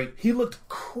 He looked great. He looked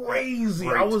crazy.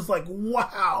 Great. I was like,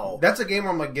 wow. That's a game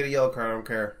where I'm like, get a yellow card. I don't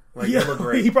care. Like, yeah, you look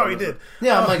great. He probably did.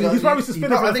 Yeah, I'm like, he's probably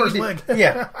suspended for the first leg.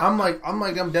 Yeah, I'm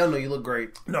down. No, you look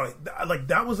great. No, like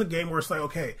that was a game where it's like,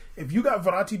 okay, if you got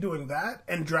Verratti doing that,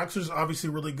 and Draxler's obviously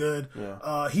really good.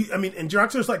 Yeah. And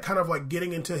Draxler's like kind of like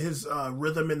getting into his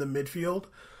rhythm in the midfield.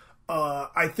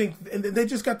 I think, and they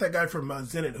just got that guy from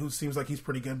Zenit who seems like he's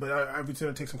pretty good, but I would say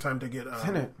it takes some time to get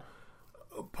Zenit.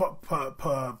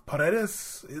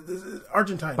 Paredes,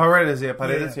 Argentine. Paredes,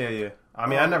 yeah. I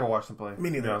mean, I never watched him play. Me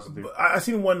neither. I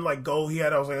seen one like goal he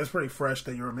had. I was like, that's pretty fresh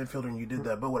that you're a midfielder and you did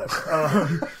that. But whatever.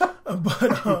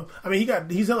 I mean,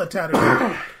 he's hella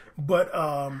tattered. But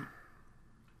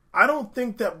I don't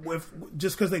think that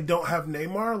just because they don't have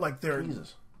Neymar, like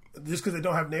just because they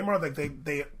don't have Neymar, like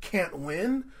they can't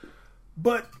win.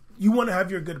 But you want to have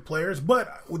your good players.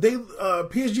 But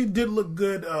PSG did look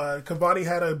good. Cavani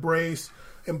had a brace.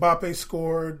 Mbappe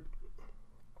scored.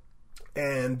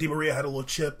 And Di Maria had a little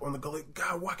chip on the goalie.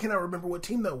 God, why can't I remember what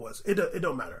team that was? It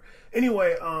don't matter.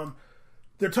 Anyway,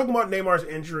 they're talking about Neymar's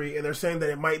injury, and they're saying that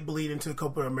it might bleed into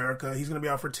Copa America. He's going to be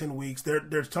out for 10 weeks. They're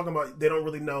talking about they don't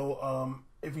really know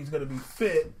if he's going to be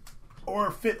fit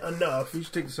or fit enough. You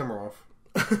should take the summer off.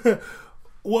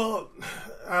 Well,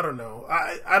 I don't know.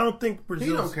 I don't think Brazil.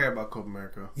 He don't care about Copa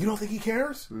America. You don't think he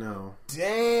cares? No.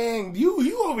 Dang,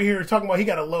 you over here talking about he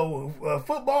got a low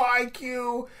football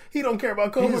IQ. He don't care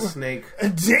about Copa. He's a snake.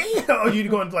 Damn, you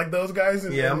going like those guys?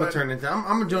 I'm gonna turn into. I'm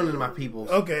gonna join into my people.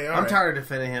 Okay, I'm tired of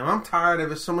defending him. I'm tired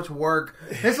of it. So much work.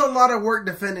 It's a lot of work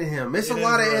defending him. It's a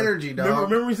lot of energy,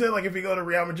 dog. Remember we said like if you go to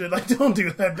Real Madrid, like don't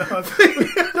do that, dog.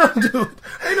 Don't do it.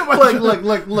 Ain't nobody.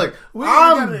 Look.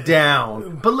 I'm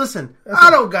down, but listen.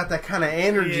 I don't got that kind of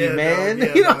energy, man.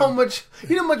 No, you know how much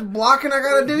blocking I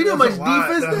gotta do. You know how much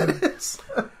defense that is.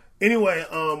 Anyway,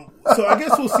 so I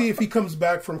guess we'll see if he comes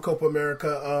back from Copa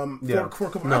America.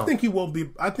 I think he will be.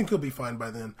 I think he'll be fine by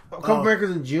then. Copa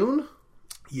America's in June.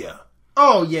 Yeah.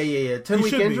 Oh yeah.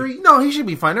 10-week injury. No, he should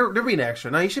be fine. They're being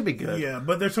extra. No, he should be good. Yeah,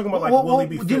 but they're talking about will he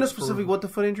be fit? Do you know specifically what the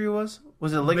foot injury was?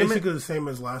 Was it a ligament? Basically the same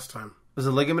as last time. Was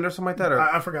it a ligament or something like that? Or?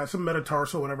 I forgot. Some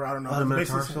metatarsal, whatever. I don't know.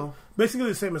 Metatarsal? Basically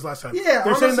the same as last time. Yeah,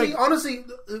 honestly,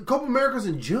 Copa America's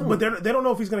in June. But they don't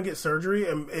know if he's going to get surgery,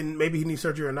 and maybe he needs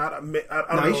surgery or not. I don't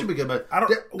know. He should be good, but... I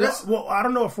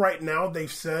don't know if right now they've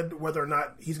said whether or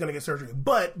not he's going to get surgery.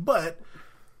 But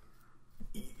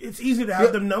it's easy to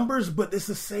have them numbers, but it's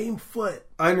the same foot.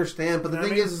 I understand, but the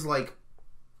thing is like...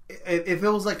 If it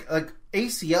was like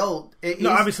ACL,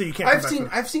 obviously you can't.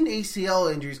 I've seen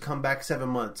ACL injuries come back 7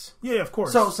 months. Yeah, of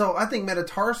course. So I think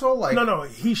metatarsal, like no,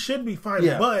 he should be fine.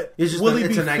 Yeah. But will he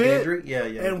be fit? Injury? Yeah.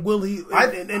 And will he?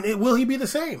 Will he be the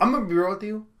same? I'm gonna be real with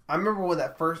you. I remember when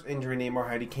that first injury Neymar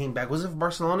had. He came back. Was it for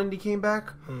Barcelona? And he came back.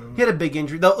 Mm-hmm. He had a big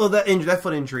injury. That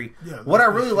foot injury. Yeah, what I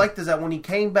really liked is that when he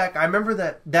came back, I remember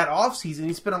that off season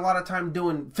he spent a lot of time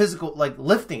doing physical, like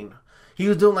lifting. He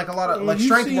was doing like a lot of like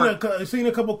strength work. I've seen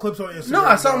a couple clips on Instagram. No,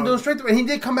 I saw him doing strength work, and he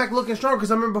did come back looking strong.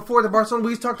 Because I remember before the Barcelona,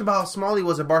 we talked about how small he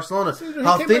was at Barcelona,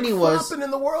 how thin he was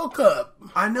in the World Cup.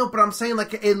 I know, but I'm saying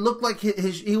like it looked like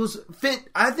he was fit.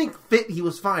 I think fit he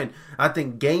was fine. I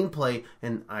think gameplay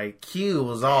and IQ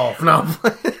was off. No, I'm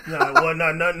playing. None of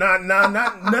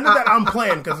that. I'm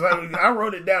playing because I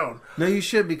wrote it down. No, you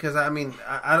should because I mean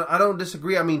I don't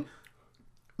disagree. I mean,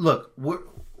 look.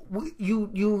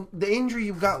 The injury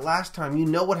you got last time, you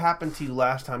know what happened to you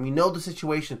last time. You know the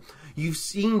situation. You've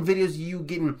seen videos of you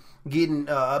getting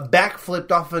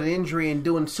backflipped off of an injury and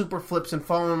doing super flips and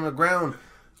falling on the ground.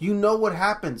 You know what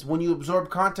happens when you absorb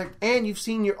contact, and you've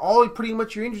seen pretty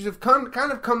much your injuries have kind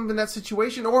of come in that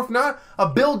situation, or if not, a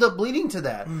build-up leading to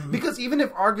that. Mm-hmm. Because even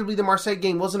if arguably the Marseille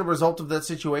game wasn't a result of that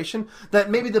situation, that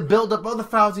maybe the build-up of the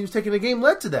fouls he was taking in the game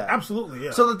led to that. Absolutely,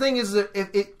 yeah. So the thing is,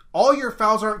 that all your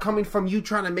fouls aren't coming from you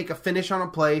trying to make a finish on a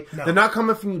play. No. They're not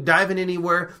coming from you diving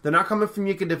anywhere. They're not coming from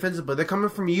you making defensive play. They're coming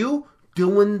from you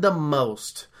doing the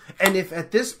most. And if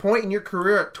at this point in your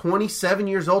career, at 27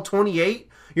 years old, 28,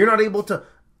 you're not able to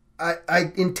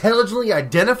intelligently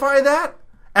identify that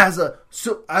as a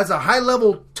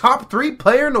high-level top 3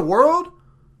 player in the world.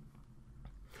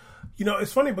 You know,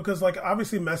 it's funny because, like,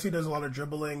 obviously Messi does a lot of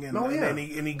dribbling and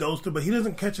he goes through, but he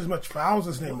doesn't catch as much fouls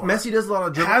as Neymar. Messi does a lot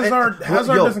of dribbling.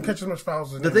 Hazard doesn't catch as much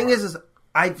fouls as Neymar. The thing is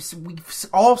we've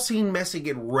all seen Messi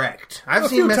get wrecked. I've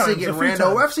seen Messi get ran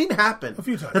over. I've seen it happen a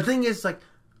few times. The thing is, like,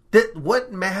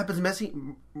 what happens to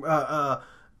Messi,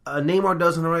 Neymar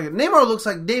does on the regular. Neymar looks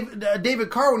like David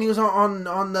Carr when he was on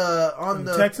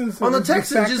the Texans. On the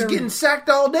Texans, just getting sacked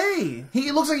all day.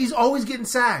 He looks like he's always getting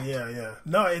sacked. Yeah.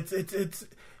 No, it's.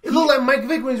 It looked like Mike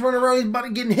Vick when he's running around. He's about to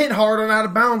getting hit hard on out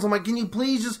of bounds. I'm like, can you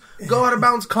please just go out of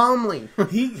bounds calmly?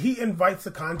 He invites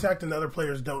the contact, and other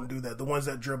players don't do that. The ones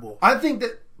that dribble. I think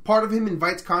that part of him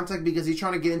invites contact because he's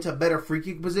trying to get into a better free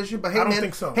kick position. But hey, I don't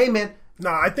think so. Hey, man.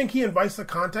 No, I think he invites the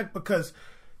contact because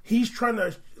he's trying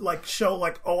to like show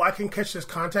like, oh, I can catch this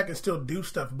contact and still do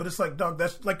stuff. But it's like, dog,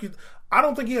 that's like I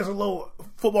don't think he has a low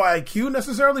football IQ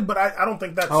necessarily, but I don't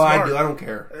think that's smart. I do. I don't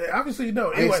care. Obviously, you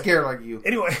don't. I ain't scared like you.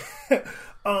 Anyway.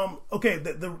 Okay,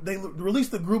 they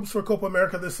released the groups for Copa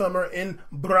America this summer in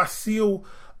Brazil.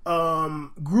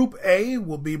 Group A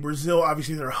will be Brazil.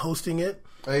 Obviously, they're hosting it.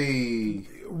 Hey,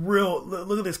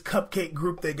 look at this cupcake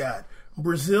group they got: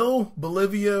 Brazil,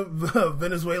 Bolivia,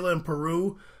 Venezuela, and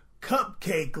Peru.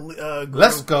 Cupcake group.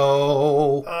 Let's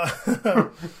go.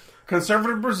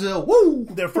 Conservative Brazil. Woo!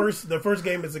 Their first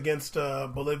game is against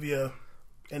Bolivia.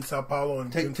 In Sao Paulo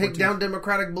and take down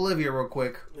Democratic Bolivia real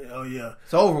quick. Oh yeah,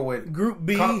 it's over with. Group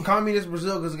B, Communist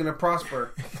Brazil is going to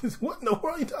prosper. What in the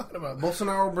world are you talking about?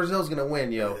 Bolsonaro Brazil is going to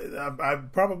win, yo. I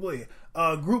probably.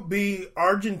 Group B: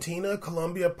 Argentina,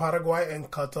 Colombia, Paraguay,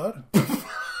 and Qatar.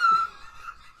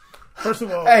 First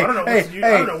of all, I don't know what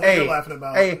you're laughing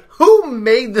about. Hey, who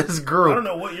made this group? I don't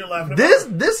know what you're laughing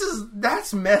about.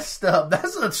 That's messed up.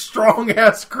 That's a strong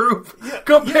ass group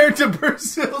compared to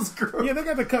Brazil's group. Yeah, they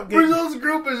got the cup game. Brazil's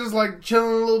group is just like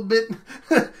chilling a little bit.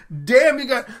 Damn, you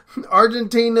got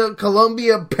Argentina,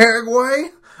 Colombia,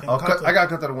 Paraguay. I got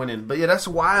Qatar to win in, but yeah, that's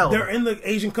wild. They're in the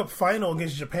Asian Cup final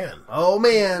against Japan. Oh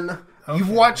man. Okay.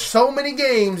 You've watched so many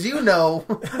games, you know.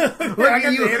 Look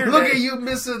at you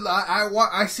missing.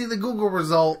 I see the Google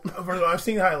result. I've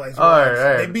seen highlights. All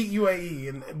right. They beat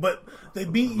UAE, but they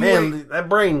beat UAE. Man, that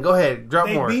brain. Go ahead, drop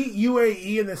more. They beat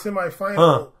UAE in the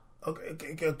semifinal. Huh.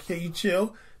 Okay, you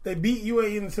chill. They beat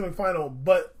UAE in the semifinal,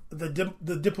 but the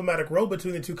diplomatic row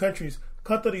between the two countries,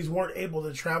 Qataris weren't able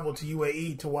to travel to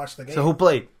UAE to watch the game. So who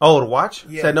played? Oh, to watch?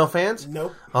 Yeah. Said no fans?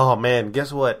 Nope. Oh man,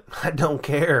 guess what? I don't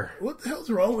care. What the hell's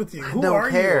wrong with you? I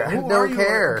don't care. I don't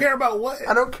care. Care about what?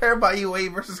 I don't care about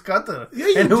UAE versus Qatar. Yeah,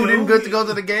 you and who do. didn't get to go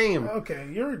to the game. Okay,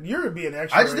 you're being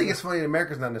extra. I just think it's funny that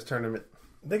America's not in this tournament.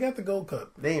 They got the Gold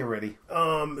Cup. They ain't ready.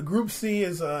 Group C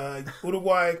is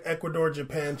Uruguay, Ecuador,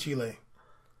 Japan, Chile.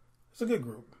 It's a good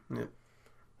group. Yeah.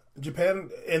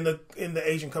 Japan in the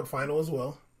Asian Cup final as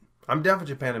well. I'm down for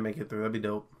Japan to make it through. That'd be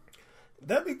dope.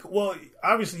 Well,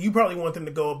 obviously you probably want them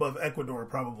to go above Ecuador,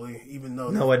 probably, even though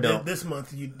no, I don't. This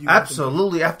month you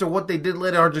absolutely after what they did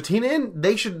let Argentina in,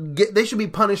 they should be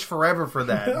punished forever for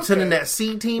that. Okay. Sending that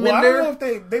C team in there. I don't know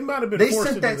if they might have been. They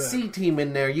forced sent to do that C team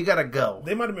in there. You gotta go.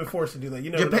 They might have been forced to do that. You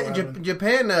know,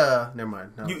 Japan. Never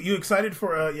mind. No. You excited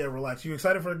for? Relax. You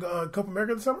excited for Copa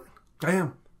America this summer? I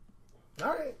am. All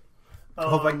right.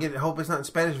 Hope it's not in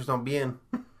Spanish. It's on BN.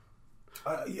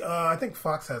 I think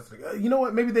Fox has it. You know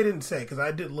what? Maybe they didn't say because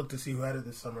I did look to see who had it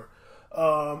this summer.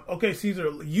 Okay,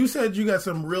 Caesar, you said you got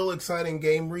some real exciting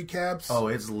game recaps. Oh,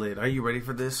 it's lit. Are you ready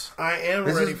for this? I am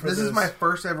ready for this. This is my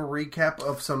first ever recap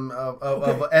of some of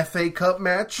a FA Cup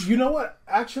match. You know what?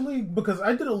 Actually, because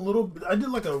I did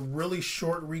like a really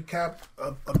short recap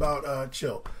about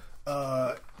Chill.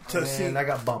 Man, I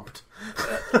got bumped.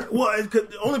 Well,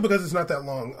 only because it's not that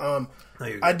long.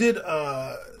 I did.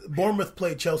 Bournemouth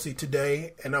played Chelsea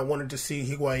today, and I wanted to see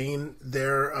Higuain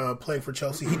there playing for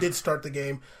Chelsea. He did start the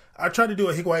game. I tried to do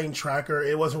a Higuain tracker.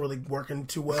 It wasn't really working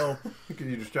too well. Because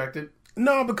you distracted?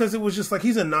 No, because it was just like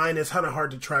he's a 9. It's kind of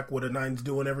hard to track what a 9's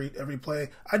doing every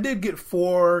play. I did get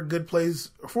 4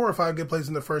 or 5 good plays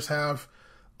in the first half,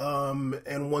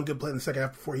 and 1 good play in the second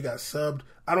half before he got subbed.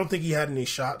 I don't think he had any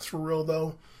shots for real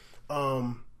though.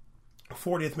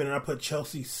 40th minute, I put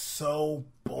Chelsea so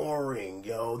boring,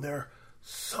 yo. They're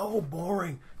so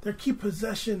boring. They keep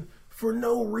possession for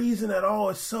no reason at all.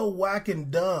 It's so whack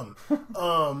and dumb.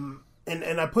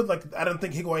 And I put I don't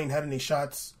think Higuain had any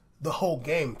shots the whole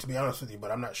game, to be honest with you,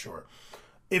 but I'm not sure.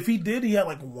 If he did, he had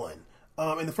like one.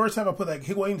 In the first half, I put like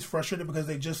Higuain's frustrated because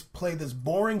they just play this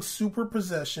boring super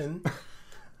possession.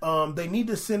 They need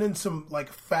to send in some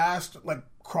like fast like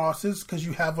crosses because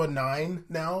you have a 9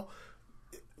 now.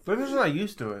 They're just not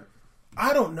used to it.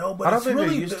 I don't know, but I don't it's think really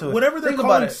they're used to it. Whatever they're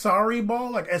calling Sarri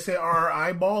ball, like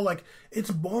SARI ball, like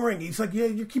it's boring. It's like, yeah,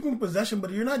 you're keeping possession,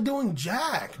 but you're not doing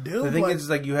jack, dude. The thing is,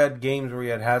 like you had games where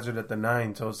you had Hazard at the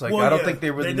 9, so it's like I don't think they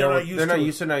really know. They're not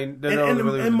used to it.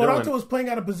 And Morata was playing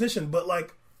out of position, but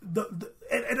like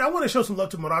and I want to show some love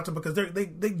to Morata because they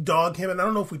dog him, and I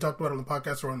don't know if we talked about it on the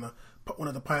podcast or on one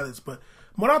of the pilots, but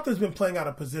Morata's been playing out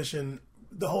of position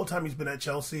the whole time he's been at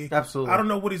Chelsea. Absolutely. I don't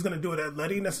know what he's going to do at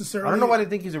Atleti necessarily. I don't know why they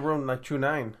think he's a real like true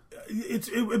 9.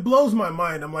 It blows my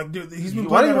mind. I'm like, dude, he's been.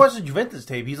 Why didn't you watch the Juventus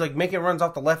tape? He's like making runs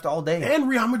off the left all day, and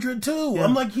Real Madrid too. Yeah.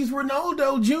 I'm like, he's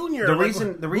Ronaldo Jr.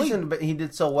 The reason he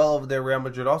did so well over there, Real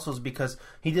Madrid, also is because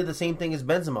he did the same thing as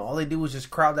Benzema. All they do was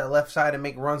just crowd that left side and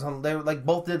make runs on. They like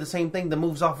both did the same thing. The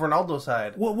moves off Ronaldo's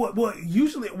side.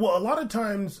 Usually, a lot of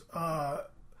times.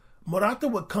 Morata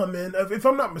would come in, if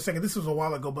I'm not mistaken, this was a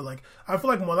while ago, but like I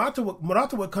feel like Morata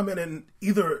would come in and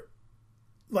either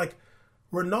like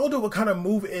Ronaldo would kind of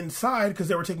move inside because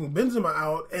they were taking Benzema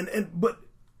out, but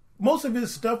most of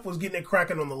his stuff was getting it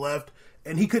cracking on the left,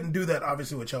 and he couldn't do that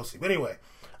obviously with Chelsea. But anyway,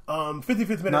 55th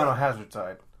minute, not on Hazard's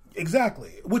side,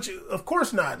 exactly. Which of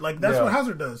course not. Like that's what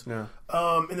Hazard does. Yeah.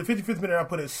 In the 55th minute, I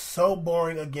put it so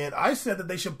boring again. I said that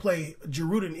they should play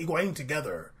Giroud and Higuain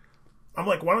together. I'm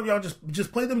like, why don't y'all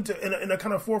just play them in a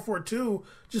kind of 4-4-2?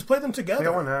 Just play them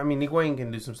together. I mean, Higuain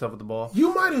can do some stuff with the ball.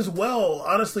 You might as well,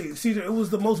 honestly. CJ, it was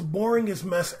the most boringest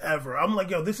mess ever. I'm like,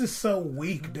 yo, this is so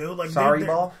weak, dude. Like, sorry,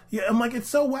 ball. Yeah, I'm like, it's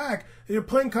so whack. They're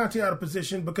playing Conte out of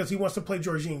position because he wants to play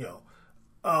Jorginho.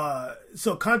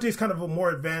 So Conte's kind of a more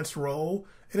advanced role,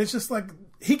 and it's just like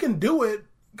he can do it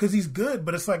because he's good,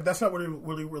 but it's like that's not what he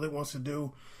really wants to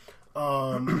do.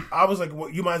 I was like, well,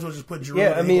 you might as well just put Giroud.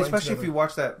 Yeah, I mean, especially if you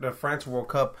watch the France World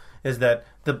Cup, is that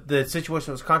the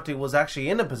situation was Conte was actually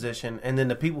in a position, and then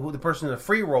the person in the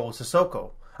free role was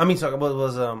Sissoko. I mean, so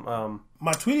was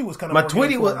Matuidi was kind of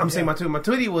Matuidi was. I'm saying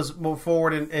Matuidi was more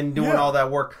forward and doing all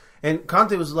that work, and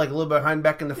Conte was like a little behind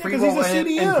back in the free role, and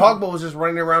Pogba was just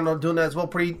running around doing that as well.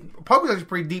 Pogba was actually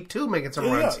pretty deep too, making some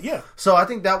runs. Yeah. So I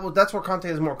think that's where Conte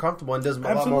is more comfortable and does a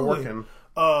lot more work in.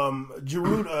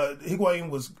 Giroud, Higuain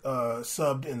was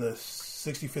subbed in the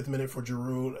 65th minute for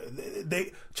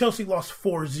Giroud. Chelsea lost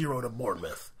 4-0 to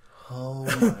Bournemouth. Oh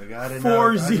my god!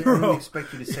 4-0. I didn't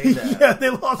expect you to say that. Yeah, they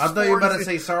lost. I thought you were about to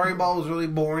say sorry ball was really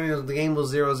boring. The game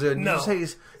was 0-0. No,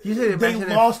 you said they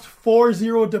lost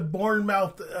 4-0 to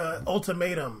Bournemouth.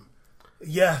 Ultimatum.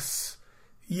 Yes,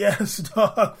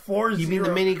 dog. 4-0. You mean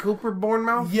the Mini Cooper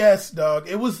Bournemouth? Yes, dog.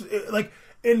 It was like.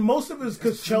 And most of it is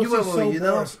because Chelsea's so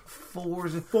boring.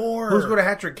 4. Who's going to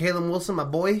hat trick? Caleb Wilson, my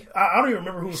boy. I don't even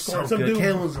remember who was scoring. So good.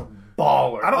 Caleb was a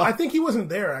baller. I think he wasn't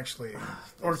there actually.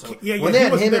 Or when they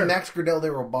had him and Max Gradel,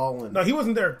 they were balling. No, he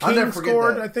wasn't there. King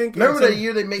scored, I think. Remember that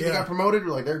year they got promoted?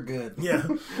 We're like, they're good. Yeah,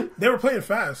 they were playing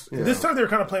fast. Yeah. This time they were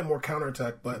kind of playing more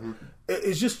counterattack, but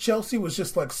it's just Chelsea was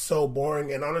just like so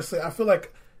boring. And honestly, I feel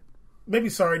like. Maybe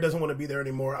Sarri doesn't want to be there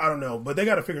anymore. I don't know. But they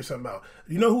got to figure something out.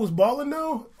 You know who was balling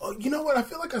now? Oh, you know what? I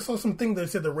feel like I saw something that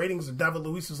said the ratings of David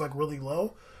Luiz is like really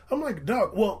low. I'm like,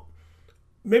 dog, well,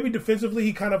 maybe defensively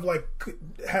he kind of like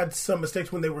had some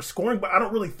mistakes when they were scoring, but I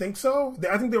don't really think so.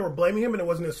 I think they were blaming him and it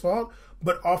wasn't his fault.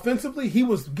 But offensively, he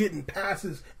was getting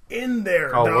passes in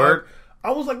there. Oh, dog. Word? I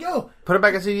was like, yo. Put it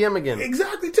back at CDM again.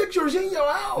 Exactly. Take Jorginho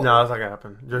out. No, that's not going to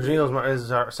happen.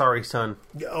 Jorginho's Sarri's son.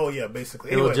 Oh, yeah,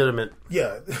 basically. Anyway, illegitimate.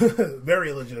 Yeah,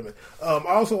 very illegitimate. I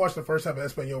also watched the first half of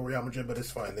Espanyol Real Madrid, but it's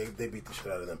fine. They beat the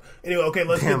shit out of them. Anyway, okay,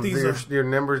 let's get these. Your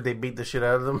numbers, they beat the shit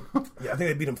out of them? Yeah, I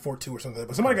think they beat them 4-2 or something.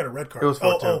 But somebody got a red card. It was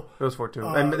 4-2. It was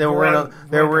 4-2. And they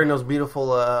were wearing those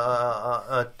beautiful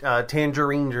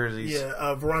tangerine jerseys.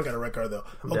 Yeah, Varane got a red card, though.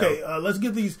 Okay, let's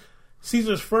get these.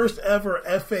 Caesar's first ever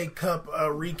FA Cup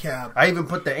recap. I even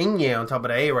put the Enye on top of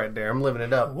the A right there. I'm living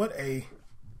it up. What A?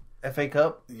 FA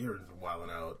Cup? You're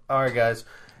wilding out. All right, guys.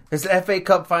 It's the FA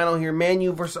Cup final here. Man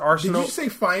U versus Arsenal. Did you say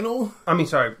final? I mean,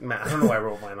 sorry, Matt. I don't know why I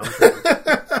wrote final.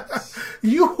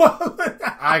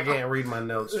 I can't read my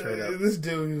notes straight up. This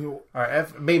dude. All right,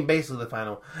 basically the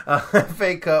final.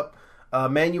 FA Cup.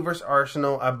 Man U versus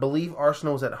Arsenal. I believe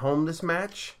Arsenal was at home this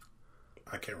match.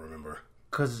 I can't remember.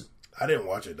 Because... I didn't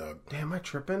watch it, dog. Damn, am I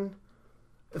tripping?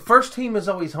 The first team is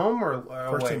always home or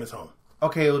first team is home.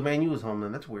 Okay, well, Man U was home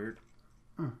then. That's weird.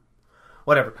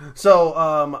 Whatever.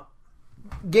 So,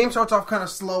 game starts off kind of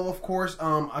slow, of course.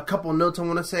 A couple of notes I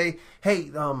want to say.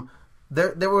 Hey,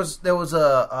 there was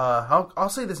a. I'll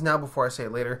say this now before I say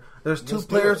it later. There's two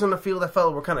players on the field that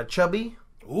felt were kind of chubby.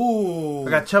 Ooh.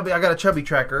 I got a chubby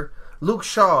tracker. Luke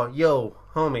Shaw, yo,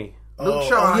 homie. Luke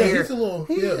Shaw yeah, here. He's a little,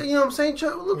 you know what I'm saying?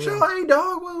 Luke Shaw, hey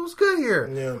dog, what's good here?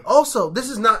 Yeah. Also, this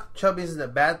is not chubby isn't a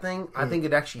bad thing. I think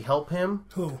it actually helped him.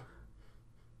 Who?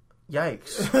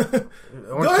 Yikes.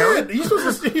 Go ahead. You're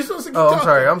supposed to Oh,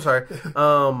 I'm sorry.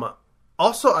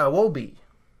 Also, Iwobi.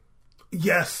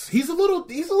 Yes, he's a little thick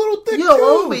too. He's a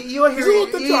little thick too.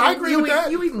 I agree with that.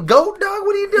 You eating goat, dog?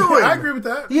 What are you doing? I agree with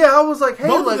that. Yeah, I was like, hey,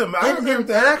 both of them. I agree with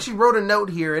that. And I actually wrote a note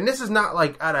here, and this is not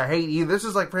like out of hate either. This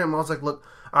is like for him. I was like, look,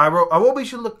 Iwobi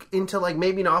should look into like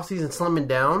maybe an offseason slimming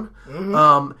down.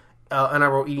 Mm-hmm. And I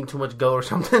wrote eating too much goat or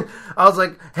something. I was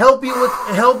like, help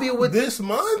you with this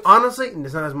month. Honestly,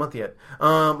 it's not his month yet.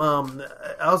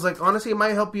 I was like, honestly, it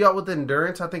might help you out with the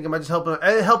endurance. I think it might just help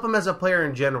him as a player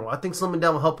in general. I think slimming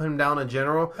down will help him down in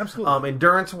general. Absolutely.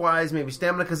 Endurance wise, maybe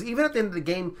stamina. Because even at the end of the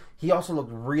game, he also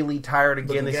looked really tired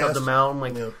again. They subbed him out. I'm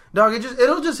like, dog,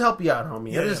 it'll just help you out,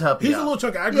 homie. It'll just help you out. He's a little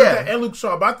chunky. I agree with that. And Luke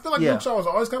Shaw, but I feel like Luke Shaw was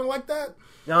always kind of like that.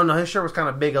 No, his shirt was kind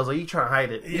of big. I was like, you trying to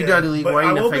hide it. You got to leave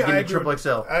wearing the fake getting triple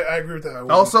XL. I agree with that.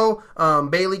 Also,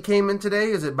 Bailey came in today.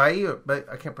 Is it Bailly?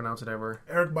 I can't pronounce it ever.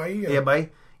 Eric Bailly? Yeah,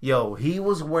 Bailly. Yo, he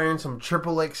was wearing some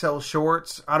triple XL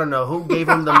shorts. I don't know who gave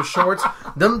him them shorts.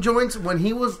 Them joints, when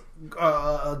he was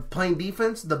playing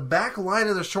defense, the back line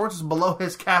of the shorts is below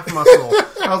his calf muscle.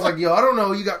 I was like, yo, I don't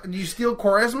know. You steal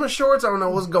Quaresma shorts? I don't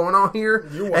know what's going on here.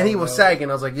 And he was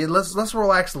sagging. I was like, yeah, let's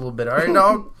relax a little bit. All right,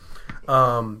 dog?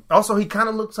 Also, he kind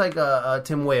of looks like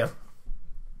Tim Weah.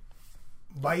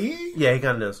 Bailly? Yeah, he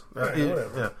kind of does.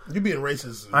 Yeah. You're being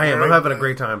racist. I am. I'm having a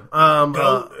great time.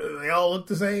 They all look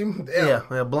the same?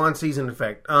 Yeah, blonde season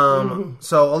effect.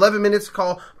 So 11 minutes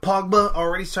call. Pogba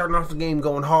already starting off the game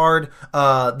going hard.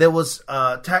 There was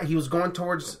he was going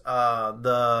towards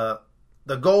the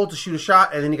goal to shoot a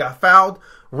shot, and then he got fouled.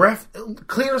 Ref,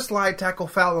 clear slide tackle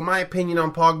foul, in my opinion,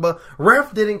 on Pogba.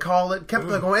 Ref didn't call it, kept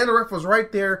going, and the ref was right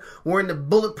there wearing the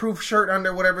bulletproof shirt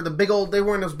under whatever, they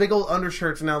wearing those big old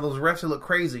undershirts now, those refs that look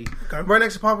crazy. Okay. Right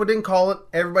next to Pogba didn't call it.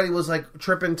 Everybody was like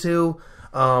tripping too.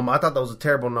 I thought that was a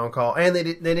terrible non-call, and they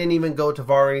didn't even go to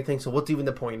VAR or anything, so what's even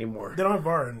the point anymore? They don't have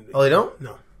VAR. Oh, they don't?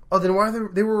 No. Oh, then why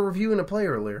they were reviewing a play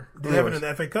earlier? They have it in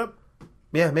the FA Cup?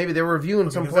 Yeah, maybe they were reviewing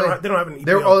some play. They don't have an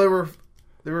EPL.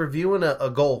 They were reviewing a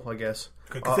goal, I guess.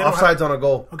 Okay, offsides on a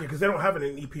goal. Okay, because they don't have it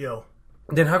in EPL.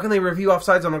 Then how can they review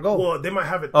offsides on a goal? Well, they might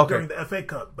have it during the FA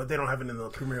Cup, but they don't have it in the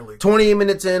Premier League. 28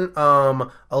 minutes in,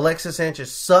 Alexis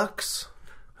Sanchez sucks.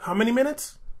 How many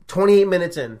minutes? 28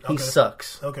 minutes in. He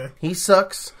sucks. Okay. He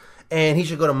sucks, and he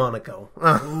should go to Monaco.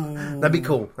 That'd be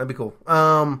cool.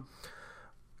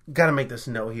 Gotta make this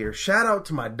note here. Shout out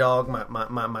to my dog,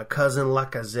 my cousin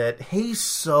Lacazette. He's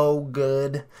so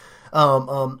good.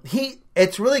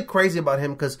 It's really crazy about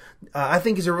him because I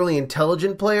think he's a really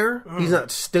intelligent player. He's not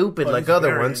stupid like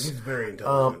other ones. He's very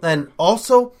intelligent. And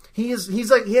also he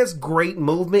has great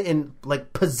movement and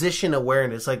like position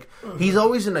awareness. Like he's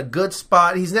always in a good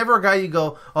spot. He's never a guy you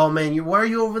go, oh man, why are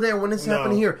you over there when it's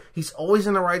happening here? He's always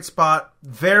in the right spot.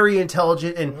 Very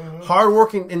intelligent and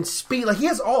hardworking and speed. Like he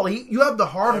has all. You have the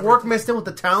hard work mixed in with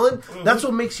the talent. That's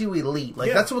what makes you elite.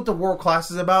 Like that's what the world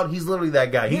class is about. He's literally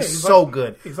that guy. He's so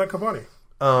good. He's like Cavani.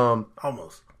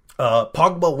 Almost.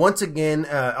 Pogba once again,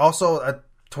 also at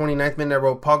 29th minute I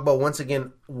wrote Pogba once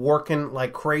again working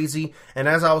like crazy. And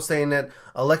as I was saying that,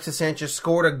 Alexis Sanchez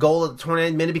scored a goal at the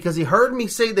 29th minute because he heard me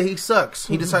say that he sucks.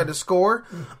 He decided to score.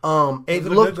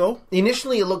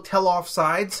 Initially it looked hell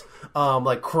offsides,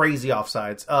 like crazy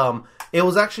offsides. It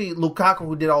was actually Lukaku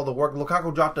who did all the work.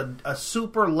 Lukaku dropped a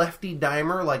super lefty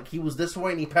dimer, like he was this way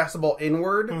and he passed the ball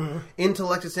inward into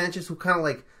Alexis Sanchez, who kind of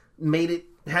like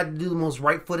had to do the most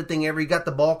right-footed thing ever. He got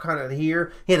the ball kind of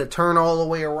here. He had to turn all the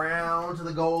way around to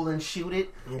the goal and shoot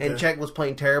it. Okay. And Czech was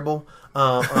playing terrible.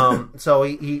 So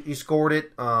he scored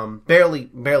it. Barely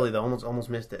though. Almost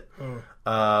missed it.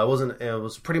 It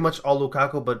was pretty much all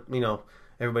Lukaku, but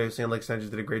everybody was saying Alexis Sanchez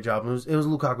did a great job. It was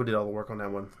Lukaku who did all the work on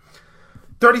that one.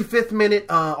 35th minute,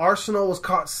 Arsenal was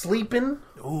caught sleeping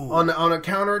on a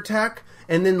counterattack.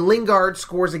 And then Lingard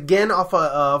scores again off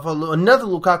another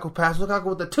Lukaku pass. Lukaku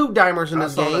with the two dimers in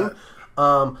this game.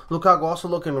 Lukaku also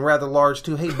looking rather large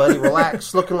too. Hey buddy,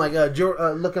 relax. looking like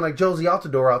Josie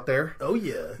Altidore out there. Oh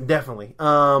yeah, definitely.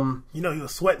 He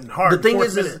was sweating hard.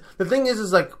 The thing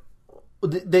is like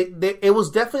it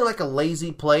was definitely like a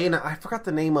lazy play, and I forgot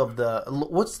the name of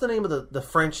what's the name of the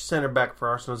French center back for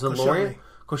Arsenal? Is it Lorient?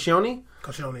 Koscielny,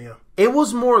 yeah. It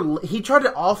was more. He tried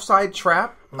to offside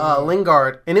trap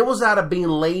Lingard, and it was out of being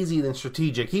lazy than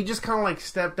strategic. He just kind of like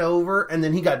stepped over, and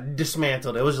then he got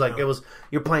dismantled. It was like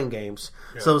you're playing games.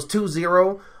 Yeah. So it was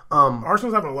 2-0.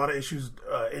 Arsenal's having a lot of issues,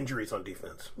 injuries on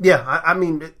defense. Yeah, I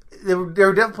mean, they were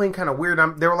definitely playing kind of weird.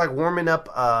 They were like warming up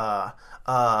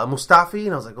Mustafi,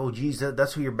 and I was like, oh, geez,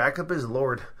 that's who your backup is?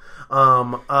 Lord.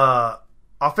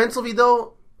 Offensively,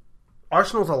 though,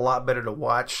 Arsenal's a lot better to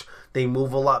watch. They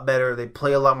move a lot better. They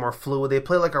play a lot more fluid. They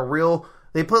play like a real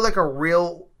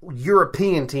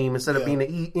European team instead of being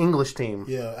an English team.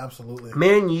 Yeah, absolutely.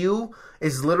 Man U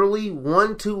is literally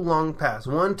 1-2 long pass,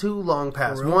 1-2 long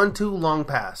pass, 1-2 long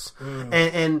pass.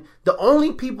 And the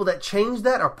only people that change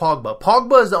that are Pogba.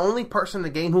 Pogba is the only person in the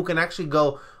game who can actually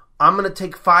go, I'm going to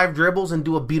take 5 dribbles and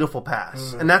do a beautiful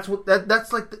pass. And that's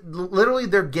literally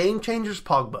their game changers,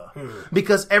 Pogba.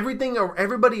 Because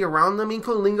everybody around them,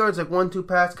 including Lingard's like 1-2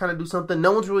 pass, kind of do something.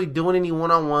 No one's really doing any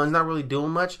one-on-ones, not really doing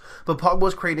much. But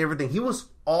Pogba's creating everything. He was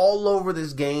all over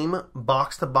this game,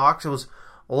 box to box. It was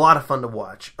a lot of fun to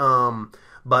watch.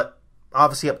 But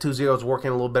obviously up 2-0 is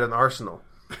working a little bit on Arsenal.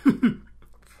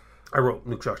 I wrote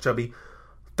Luke Shaw Chubby.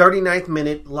 39th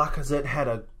minute, Lacazette had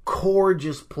a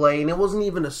gorgeous play, and it wasn't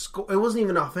even it wasn't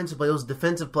even an offensive play. It was a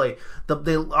defensive play.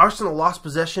 The Arsenal lost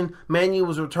possession. Man U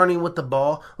was returning with the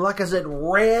ball. Lacazette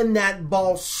ran that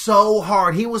ball so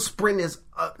hard. He was sprinting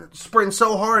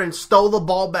so hard and stole the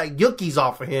ball back. Yuki's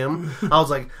off of him. I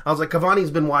was like, Cavani's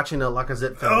been watching a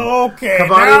Lacazette film. Okay,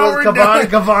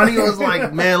 Cavani was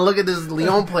like, man, look at this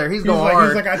Lyon player. He's going hard.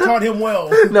 He's like, I taught him well.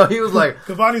 No, he was like,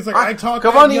 Cavani's like, I taught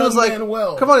that young man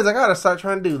well. Cavani's like, I gotta start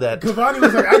trying to do that. Cavani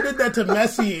was like, I did that to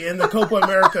Messi in the Copa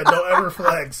America. Don't ever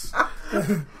flex.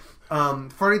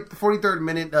 43rd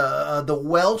minute, the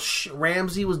Welsh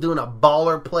Ramsey was doing a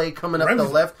baller play coming up the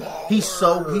left. Baller. He's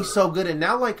so good. And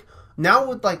now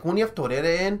with when you have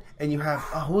Torreira in and you have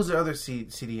who's the other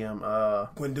CDM?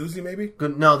 Guendouzi maybe?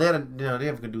 No, they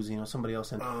have Guendouzi. Somebody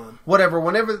else in. Whatever.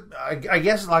 Whenever I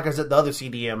guess like I said, the other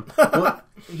CDM.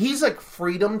 He's like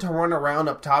freedom to run around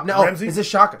up top. Now, is it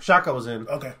Xhaka? Xhaka was in.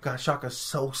 Okay. God, Shaka's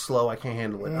so slow. I can't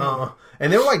handle it.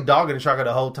 And they were like dogging Xhaka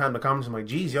the whole time. The comments were like,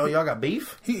 "Geez, y'all got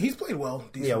beef." He's played well.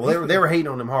 Decently. Yeah, well, they were hating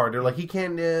on him hard. They're like, he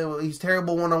can't. He's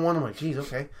terrible 1-on-1. I'm like, "Geez,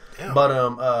 okay." Damn.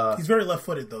 But he's very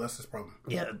left-footed though. That's his problem.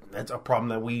 Yeah, that's a problem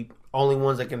that we only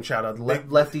ones that can shout out.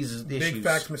 Lefties issues. Big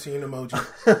fax machine emoji.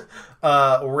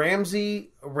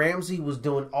 Ramsey was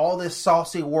doing all this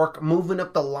saucy work, moving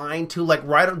up the line too,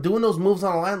 doing those moves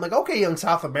on the line. Like, okay, young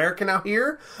South American out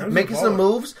here, making some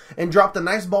moves and dropped a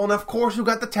nice ball. And of course, who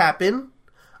got the tap in?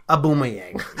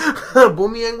 Aubameyang.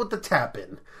 Aubameyang with the tap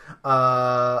in.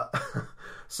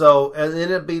 So it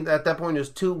ended up being at that point it was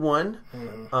 2-1.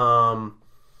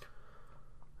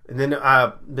 And then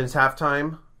it's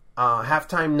halftime.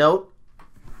 Halftime note.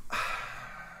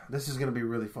 This is going to be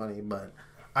really funny, but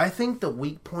I think the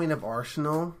weak point of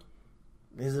Arsenal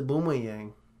is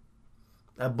Aubameyang.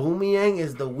 Aubameyang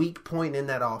is the weak point in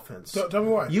that offense. Tell me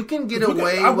why. You can get away with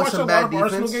some bad defense. I watched a lot of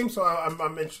Arsenal games, so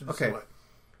I'm interested to see why.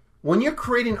 When you're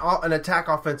creating an attack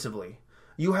offensively,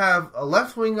 you have a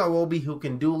left wing Iwobi who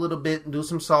can do a little bit, do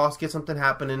some sauce, get something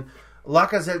happening.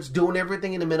 Lacazette's doing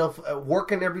everything in the middle,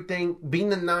 working everything, being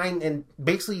the 9 and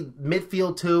basically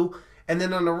midfield too. And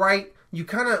then on the right, you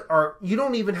kind of are. You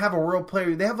don't even have a real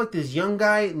player. They have like this young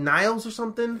guy, Niles or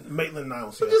something.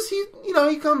 Maitland-Niles. Yeah.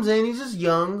 He comes in. He's just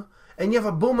young, and you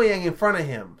have Aubameyang in front of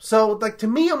him. So to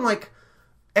me, I'm like,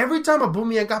 every time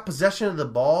Aubameyang got possession of the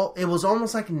ball, it was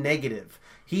almost like negative.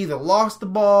 He either lost the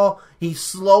ball, he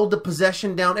slowed the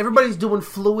possession down. Everybody's doing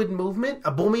fluid movement.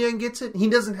 Aubameyang gets it. He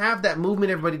doesn't have that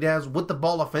movement everybody does with the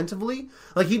ball offensively.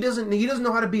 Like he doesn't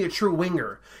know how to be a true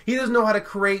winger. He doesn't know how to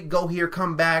create, go here,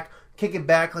 come back, kick it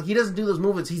back. Like he doesn't do those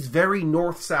movements. He's very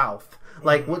north-south.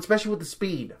 Especially with the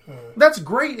speed. That's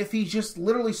great if he's just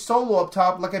literally solo up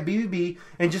top like a BBB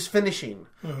and just finishing.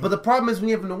 But the problem is when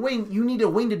you have a wing, you need a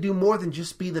wing to do more than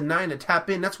just be the 9 to tap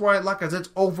in. That's why Lacazette's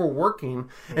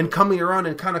overworking and coming around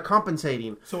and kind of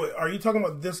compensating. So wait, are you talking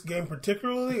about this game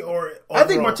particularly or overall? I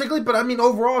think particularly, but I mean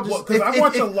overall. Because I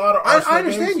watch a lot of Arsenal I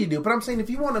understand games. You do, but I'm saying if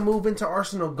you want to move into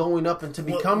Arsenal going up into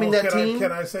becoming that team.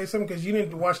 Can I say something? Because you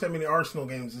didn't watch that many Arsenal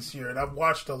games this year, and I've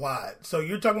watched a lot. So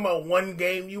you're talking about one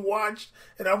game you watched,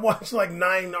 and I've watched like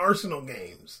 9 Arsenal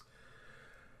games.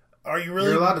 Are you really?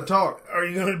 You're allowed to talk. Are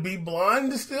you going to be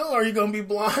blonde still? Are you going to be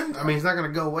blonde? I mean, it's not going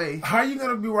to go away. How are you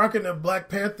going to be rocking a Black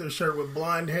Panther shirt with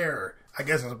blonde hair? I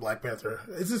guess it's a Black Panther.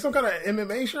 Is this some kind of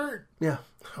MMA shirt? Yeah.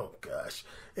 Oh gosh.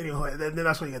 Anyway, then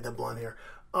that's why you got that blonde hair.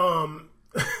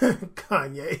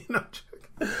 Kanye. No, I'm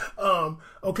joking.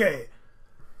 Okay.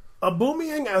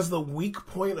 Aubameyang as the weak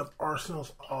point of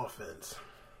Arsenal's offense.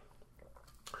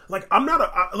 I'm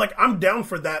down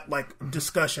for that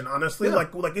discussion, honestly. Yeah.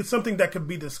 Like it's something that could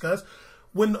be discussed.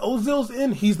 When Ozil's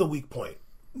in, he's the weak point.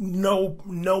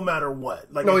 no matter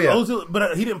what. Like Ozil,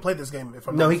 but he didn't play this game.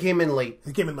 He came in late.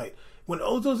 He came in late. When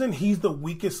Ozil's in, he's the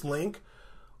weakest link.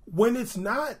 When it's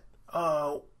not,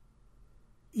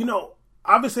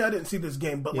 obviously I didn't see this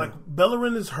game, but like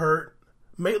Bellerin is hurt.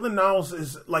 Maitland-Niles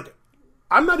is like,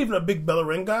 I'm not even a big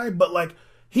Bellerin guy, but like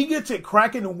he gets it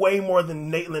cracking way more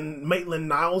than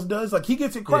Maitland-Niles does. Like he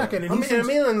gets it cracking, and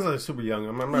Maitland's like super young.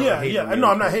 I'm not hating. I'm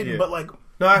not hating, but like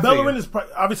Bellerin is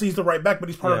obviously he's the right back, but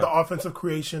he's part of the offensive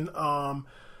creation.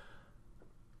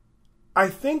 I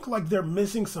think like they're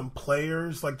missing some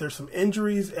players, like there's some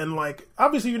injuries, and like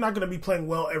obviously you're not going to be playing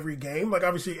well every game. Like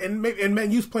obviously, and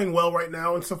Man U's playing well right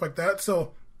now and stuff like that.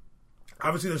 So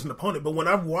obviously there's an opponent, but when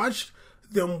I've watched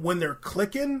them when they're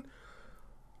clicking,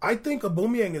 I think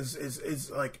Aubameyang is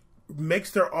like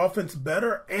makes their offense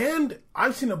better, and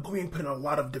I've seen Aubameyang put in a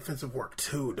lot of defensive work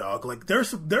too, dog. Like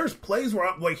there's plays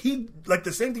where he like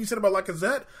the same thing you said about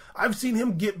Lacazette. I've seen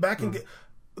him get back and get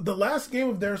the last game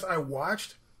of theirs I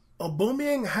watched.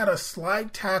 Aubameyang had a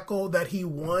slide tackle that he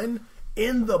won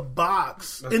in the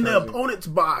box, the opponent's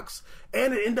box,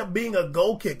 and it ended up being a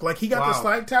goal kick. Like he got the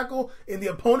slide tackle in the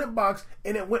opponent box,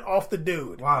 and it went off the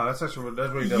dude. Wow, that's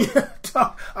really dope. Yeah,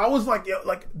 I was like,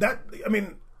 like that. I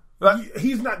mean,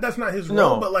 he's not. That's not his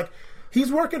role, but like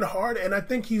he's working hard, and I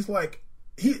think he's like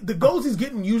the goals he's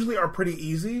getting usually are pretty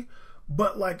easy,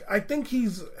 but like I think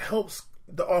he's helps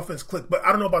the offense click, but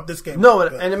I don't know about this game. No,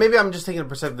 and maybe I'm just taking a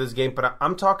perspective of this game, but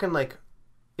I'm talking like,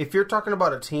 if you're talking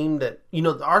about a team that,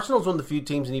 Arsenal's one of the few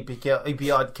teams in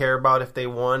EPL I'd care about if they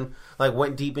won, like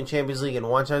went deep in Champions League and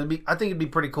won Champions League. I think it'd be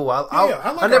pretty cool.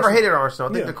 I never hated Arsenal.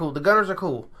 I think they're cool. The Gunners are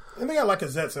cool. And they got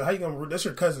Lacazette, so how you going to, that's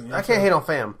your cousin. I can't hate on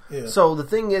fam. Yeah. So the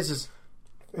thing is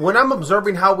when I'm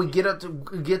observing how we get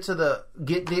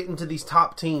into these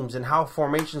top teams and how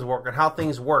formations work and how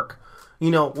things work,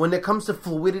 when it comes to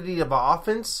fluidity of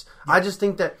offense, I just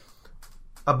think that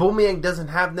Aubameyang doesn't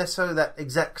have necessarily that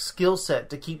exact skill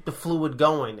set to keep the fluid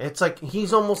going. It's like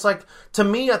he's almost like, to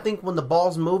me, I think when the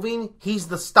ball's moving, he's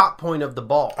the stop point of the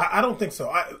ball. I don't think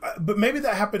so. But maybe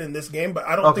that happened in this game, but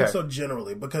I don't think so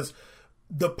generally, because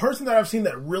the person that I've seen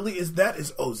that really is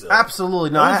Ozil.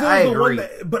 Absolutely. No, I agree.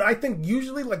 But I think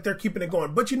usually like they're keeping it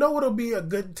going. But you know what'll be a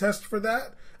good test for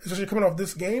that? Especially coming off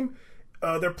this game?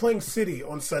 They're playing City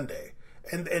on Sunday.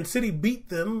 And City beat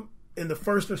them in the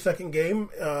first or second game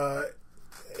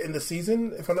in the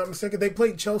season, if I'm not mistaken. They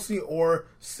played Chelsea or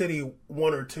City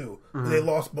 1 or 2. Mm-hmm. They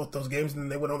lost both those games, and then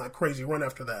they went on that crazy run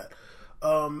after that.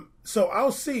 So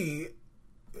I'll see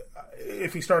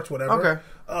if he starts whatever.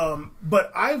 Okay.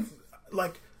 But I've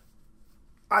like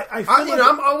I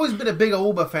I've always been a big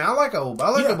Auba fan. I like Auba. I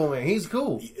like Aubameyang. He's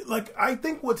cool. Like I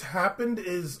think what's happened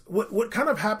is what kind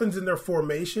of happens in their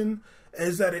formation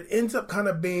is that it ends up kind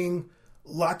of being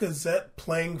Lacazette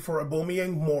playing for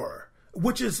Aubameyang more,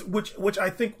 which I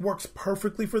think works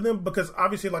perfectly for them, because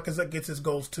obviously Lacazette gets his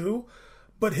goals too,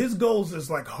 but his goals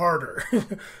is like harder.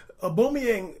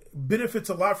 Aubameyang benefits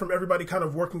a lot from everybody kind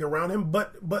of working around him,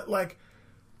 but like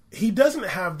he doesn't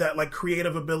have that like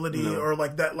creative ability or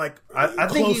like that like I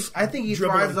think he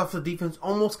thrives off the defense,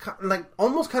 almost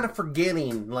kind of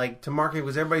forgetting like to market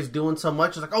because everybody's doing so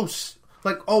much. It's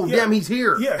like damn, he's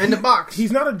here in the box.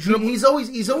 He's not a dribbler. He's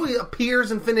always appears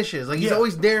and finishes. Like he's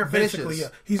always there and finishes. Yeah.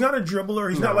 He's not a dribbler.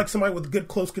 He's not like somebody with good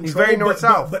close control. He's very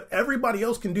north-south. But everybody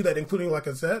else can do that, including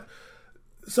Lacazette.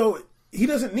 So he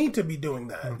doesn't need to be doing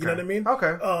that. Okay. You know what I mean?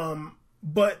 Okay.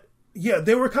 But yeah,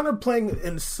 they were kind of playing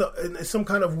in some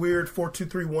kind of weird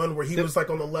 4-2-3-1 where he was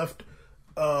like on the left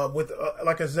with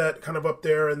Lacazette kind of up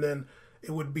there, and then it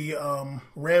would be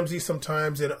Ramsey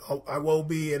sometimes and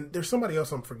Iwobi, and there's somebody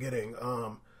else I'm forgetting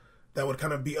that would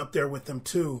kind of be up there with them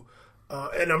too.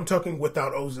 And I'm talking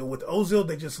without Ozil. With Ozil,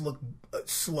 they just look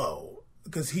slow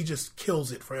because he just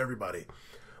kills it for everybody.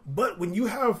 But when you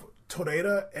have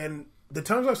Torreira, and the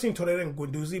times I've seen Torreira and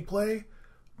Guendouzi play,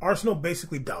 Arsenal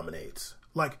basically dominates.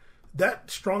 Like that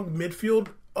strong midfield.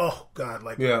 Oh God!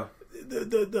 Like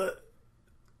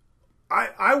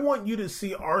I want you to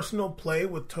see Arsenal play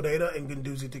with Torreira and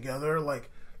Guendouzi together. Like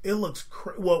it looks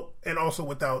and also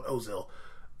without Ozil,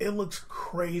 it looks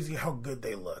crazy how good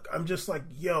they look. I'm just like,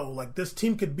 like this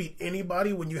team could beat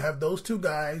anybody when you have those two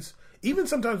guys. Even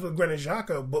sometimes with Granit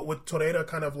Xhaka, but with Torreira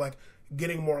kind of like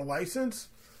getting more license.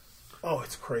 Oh,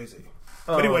 it's crazy.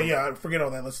 But anyway, forget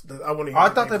all that. I want to. I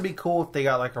thought that'd be cool if they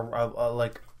got like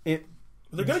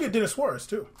They're gonna get Dennis Suarez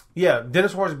too. Yeah,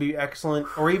 Dennis Suarez would be excellent.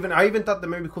 Or I even thought that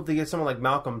maybe cool if they get someone like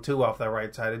Malcolm too off that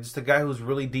right side. Just a guy who's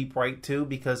really deep right too,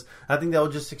 because I think that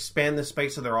would just expand the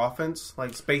space of their offense,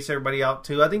 like space everybody out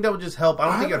too. I think that would just help. I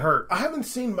don't think it hurt. I haven't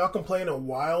seen Malcolm play in a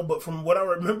while, but from what I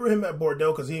remember him at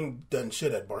Bordeaux, because he ain't done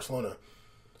shit at Barcelona.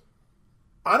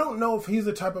 I don't know if he's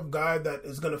the type of guy that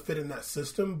is going to fit in that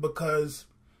system because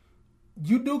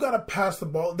you do got to pass the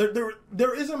ball.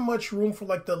 There isn't much room for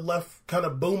like the left kind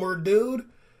of boomer dude.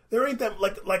 There ain't that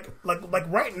like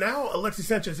right now. Alexis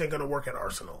Sanchez ain't going to work at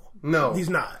Arsenal. No, he's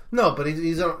not. No, but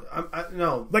he's on.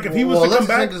 No, like if he was to come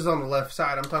back, Sanchez is on the left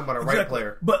side. I'm talking about a right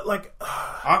player. But like,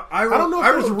 I don't know.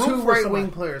 I wrote two right wing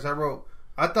players.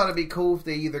 I thought it'd be cool if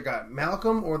they either got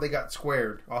Malcolm or they got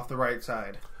Squared off the right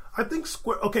side. I think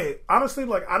Okay, honestly,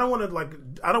 like I don't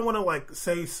want to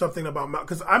say something about Malcolm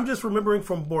because I'm just remembering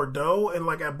from Bordeaux and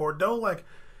like at Bordeaux, like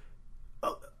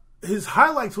his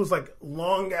highlights was like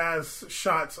long ass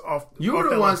shots off. You were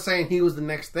the one saying he was the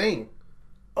next thing.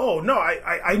 Oh no,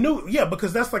 I knew, yeah,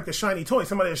 because that's like the shiny toy.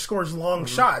 Somebody that scores long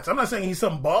shots. I'm not saying he's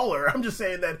some baller. I'm just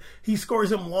saying that he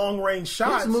scores him long range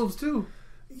shots. He moves too.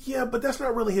 Yeah, but that's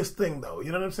not really his thing, though.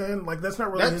 You know what I'm saying? Like, that's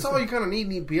not really That's all you kind of need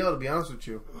in EPL, to be honest with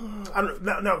you.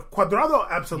 Now, Cuadrado,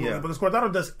 absolutely, because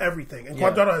Cuadrado does everything. And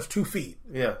Cuadrado has 2 feet.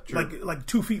 Yeah, true. Like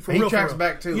 2 feet for real. He tracks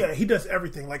back, too. Yeah, he does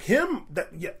everything. Like him,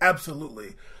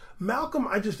 absolutely. Malcolm,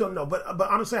 I just don't know. But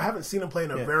honestly, I haven't seen him play in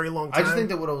a very long time. I just think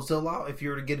that with Ozil, if you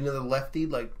were to get another lefty,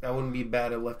 like that wouldn't be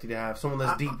bad a lefty to have. Someone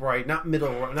that's deep right, not middle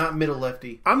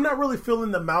lefty. I'm not really feeling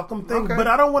the Malcolm thing, but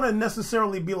I don't want to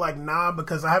necessarily be like, nah,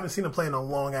 because I haven't seen him play in a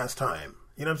long ass time.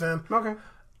 You know what I'm saying? Okay.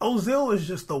 Ozil is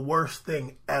just the worst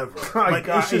thing ever. Like,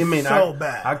 it's just so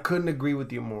bad. I couldn't agree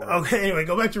with you more. Okay, anyway,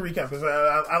 go back to recap because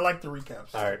I like the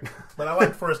recaps. All right, but I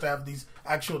like first to have these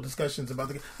actual discussions about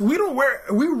the game.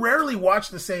 We rarely watch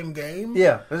the same game.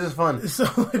 Yeah, this is fun. So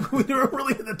like, we don't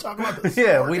really have to talk about this.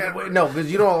 Yeah, no,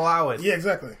 because you don't allow it. Yeah,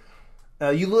 exactly.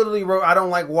 You literally wrote, "I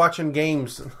don't like watching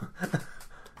games."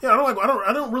 Yeah,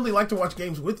 I don't really like to watch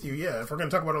games with you. Yeah, if we're going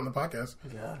to talk about it on the podcast.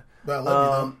 Yeah. But I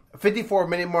love you,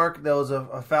 54-minute mark, there was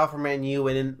a foul for Man U,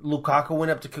 and then Lukaku went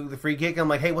up to kick the free kick. I'm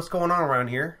like, hey, what's going on around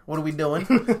here? What are we doing?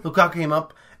 Lukaku came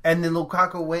up, and then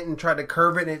Lukaku went and tried to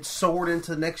curve it, and it soared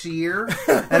into next year.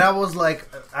 And I was like,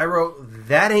 I wrote,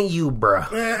 that ain't you,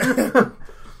 bruh.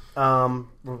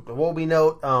 What we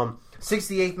note,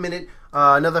 68th minute,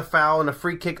 another foul and a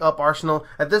free kick up Arsenal.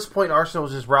 At this point, Arsenal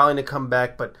was just rallying to come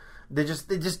back, but they just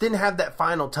didn't have that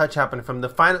final touch happen from the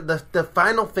final. The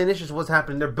final finish is what's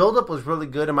happening. Their build-up was really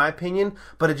good, in my opinion,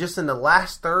 but it just in the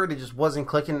last third, it just wasn't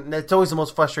clicking. It's always the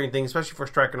most frustrating thing, especially for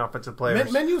striking offensive players.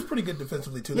 Menu's pretty good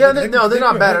defensively, too. Yeah, they're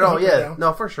not bad at all. Yeah,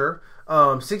 no, for sure.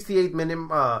 68th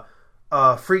minute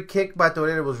free kick by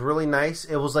Torreira was really nice.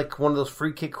 It was like one of those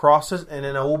free kick crosses, and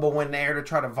then Auba went there to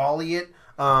try to volley it.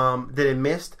 That it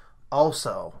missed.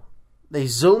 Also, they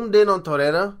zoomed in on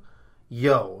Torreira.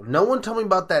 Yo, no one told me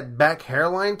about that back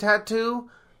hairline tattoo.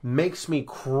 Makes me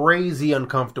crazy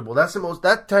uncomfortable.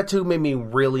 That tattoo made me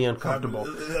really uncomfortable.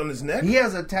 On his neck? He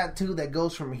has a tattoo that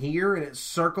goes from here and it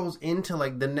circles into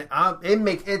like the neck.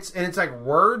 It's like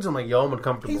words. I'm like, yo, I'm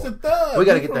uncomfortable. He's a thug. We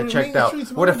got to get that checked out.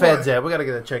 Where the feds at? We got to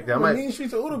get that checked out. The mean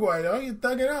streets of Uruguay, though. You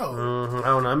thug it out. I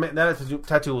don't know. That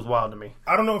tattoo was wild to me.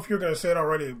 I don't know if you're going to say it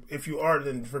already. If you are,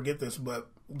 then forget this. But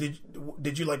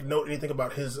did you like note anything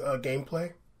about his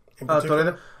gameplay?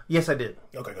 Yes, I did.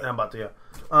 Okay, good. I'm about to, yeah.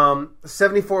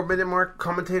 74-minute mark,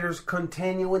 commentators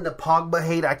continuing the Pogba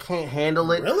hate. I can't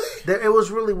handle it. Really? It was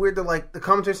really weird. The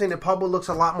commentators saying that Pogba looks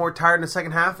a lot more tired in the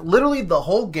second half. Literally, the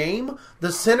whole game,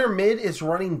 the center mid is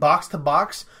running box to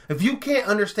box. If you can't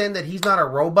understand that he's not a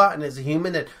robot and is a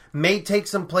human that may take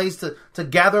some place to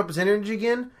gather up his energy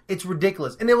again, it's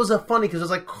ridiculous. And it was funny because it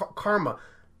was like karma.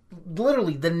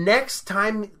 Literally, the next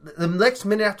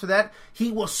minute after that,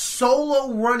 he was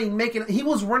solo running, he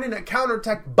was running a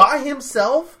counterattack by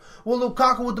himself with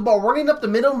Lukaku with the ball, running up the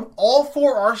middle. All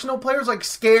 4 Arsenal players, like,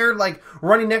 scared, like,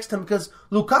 running next to him, because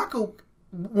Lukaku,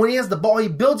 when he has the ball, he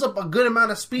builds up a good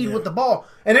amount of speed with the ball,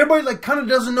 and everybody, like, kind of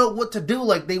doesn't know what to do.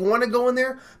 Like, they want to go in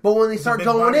there, but when they start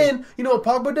going in, you know what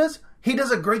Pogba does? He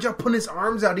does a great job putting his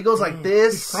arms out. He goes like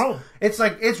this. It's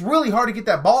like, it's really hard to get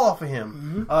that ball off of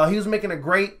him. He was making a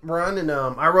great run, and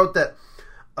I wrote that.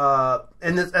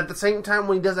 And at the same time,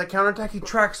 when he does that counterattack, he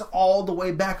tracks all the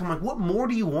way back. I'm like, what more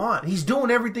do you want? He's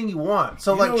doing everything you want.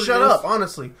 So, like, shut up,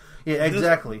 honestly. Yeah,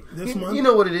 exactly. This month? You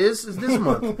know what it is. It's this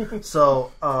month.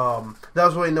 So, that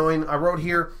was really annoying. I wrote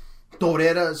here,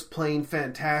 Torreira is playing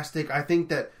fantastic. I think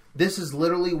that this is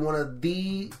literally one of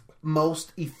the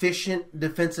most efficient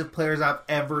defensive players I've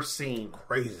ever seen.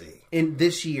 Crazy. In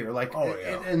this year. Like,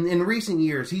 in recent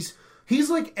years. He's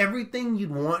like everything you'd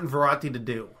want Verratti to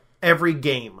do. Every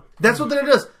game. That's what it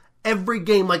does. every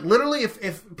game. Like, literally, if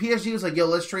PSG was like, yo,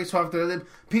 let's trade Suárez,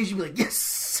 PSG would be like,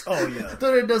 yes. Oh, yeah.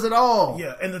 Torreira does it all.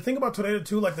 Yeah, and the thing about Torreira,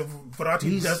 too, like, the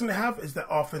Verratti doesn't have is the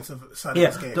offensive side of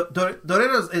his game.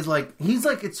 Torreira is like, he's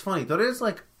like, it's funny. Torreira's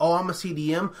like, oh, I'm a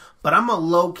CDM, but I'm a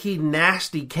low-key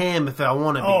nasty cam if I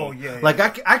want to be. Oh, yeah. Like,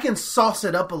 I can sauce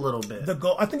it up a little bit. The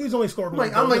goal, I think he's only scored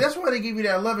one goal. I'm like, that's why they give you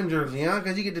that 11 jersey, huh?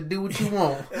 Because you get to do what you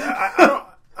want.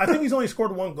 I think he's only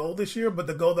scored one goal this year, but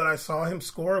the goal that I saw him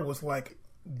score was like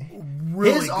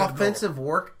really his offensive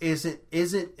work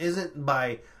isn't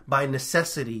by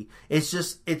necessity.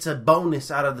 It's a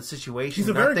bonus out of the situation. He's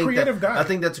a very creative guy. I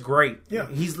think that's great. Yeah,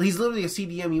 he's literally a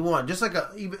CDM you want. Just like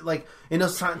like in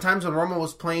those times when Roma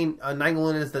was playing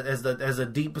Nainggolan as a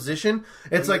deep position.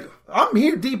 It's like, I'm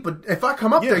here deep, but if I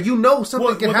come up there,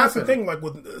 something can happen. That's the thing. Like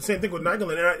same thing with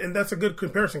Nainggolan, and that's a good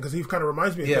comparison because he kind of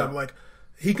reminds me of him. Like,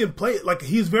 he can play, like,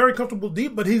 he's very comfortable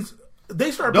deep, but they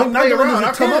started playing Nainggolan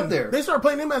as a 10. Come up there. They started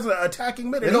playing him as an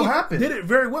attacking mid. It'll happen. Did it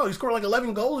very well. He scored like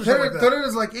 11 goals or something like that.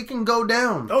 Torreira's like, it can go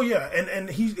down. Oh yeah, and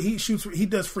he shoots, he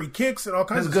does free kicks and all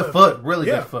kinds of stuff. Good foot, really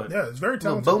good foot. Yeah, it's very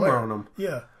talented. Boomer on him.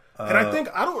 Yeah, and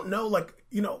I don't know, like,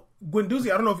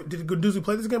 Guendouzi. I don't know did Guendouzi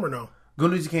play this game or no?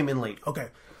 Guendouzi came in late. Okay.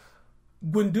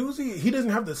 Guendouzi, he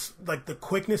doesn't have this, like, the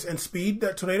quickness and speed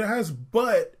that Torreira has,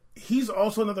 but he's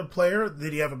also another player.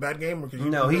 Did he have a bad game? He's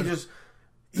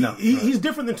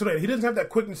different than Torreira. He doesn't have that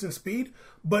quickness and speed,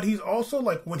 but he's also,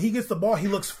 like, when he gets the ball, he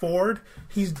looks forward.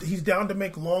 He's down to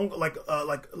make long,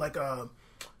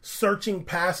 searching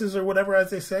passes or whatever,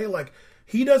 as they say. Like,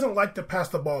 he doesn't like to pass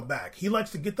the ball back. He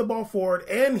likes to get the ball forward,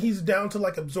 and he's down to,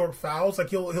 like, absorb fouls.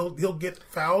 Like, he'll get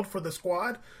fouled for the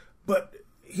squad, but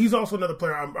he's also another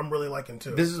player I'm really liking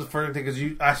too. This is the first thing because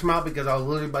I smiled because I was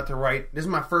literally about to write. This is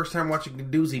my first time watching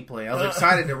Guendouzi play. I was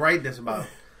excited to write this about him.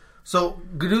 So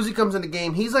Guendouzi comes in the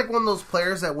game. He's like one of those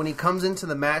players that when he comes into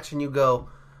the match and you go,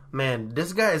 man,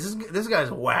 this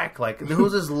guy's whack. Like,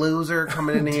 who's this loser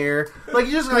coming in here? Like,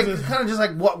 you just like kind of just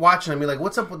like watching him. You're like,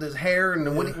 what's up with his hair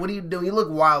and what are you doing? You look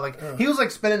wild. Like, he was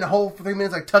like spending the whole 3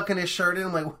 minutes like tucking his shirt in.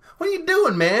 I'm like, what are you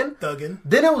doing, man? Thugging.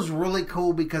 Then it was really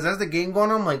cool because as the game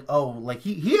going on, I'm like, oh, like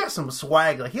he has some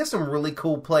swag. Like, he has some really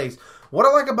cool plays. What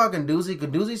I like about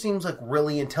Guendouzi seems like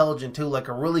really intelligent too, like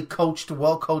a really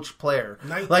well-coached player.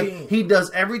 19. Like, he does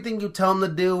everything you tell him to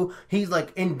do. He's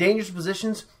like in dangerous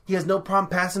positions. He has no problem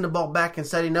passing the ball back and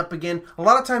setting up again. A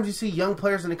lot of times you see young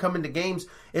players when they come into games,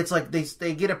 it's like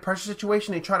they get a pressure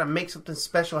situation, they try to make something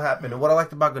special happen. And what I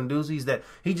liked about Guendouzi is that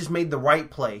he just made the right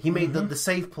play. He made the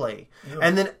safe play. Yeah.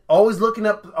 And then always looking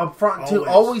up front too,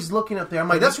 always looking up there. I'm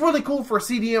like, that's really cool for a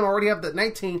CDM. Already have that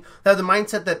 19, that have the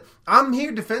mindset that I'm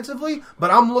here defensively,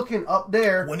 but I'm looking up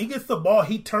there. When he gets the ball,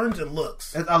 he turns and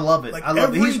looks. I love it. Like, I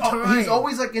love it. He's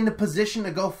always like in the position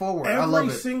to go forward. I love it.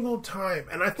 Every single time.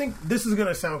 And I think this is going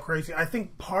to sound crazy. I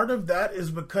think part of that is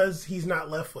because he's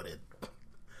not left-footed.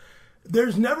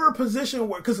 There's never a position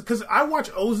where, because I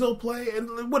watch Ozil play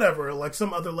and whatever, like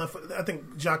some other left-footed, I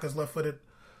think Xhaka is left-footed.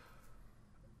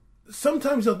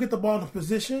 Sometimes they'll get the ball in a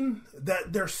position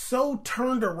that they're so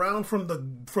turned around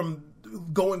from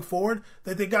going forward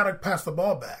that they got to pass the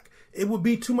ball back. It would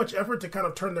be too much effort to kind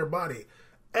of turn their body.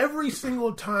 Every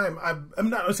single time, I'm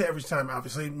not going to say every time,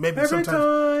 obviously. Maybe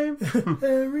sometimes.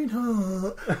 Every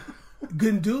time.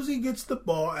 Guendouzi gets the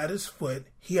ball at his foot.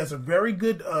 He has a very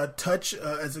good touch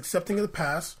as accepting of the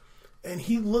pass, and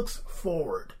he looks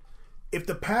forward. If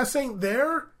the pass ain't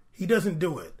there, he doesn't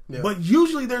do it. Yeah. But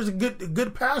usually there's a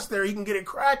good pass there. He can get it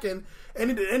cracking,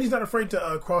 and he's not afraid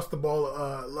to cross the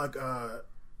ball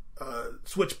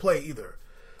switch play either.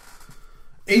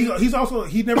 He's also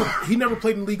he never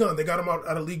played in Ligue 1. They got him out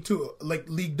of League 2, like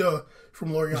Ligue 2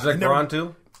 from Lorient. Is that Grand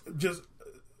too?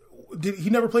 Did he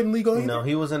never played in Ligue 1? No,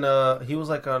 he was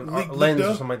like on Lens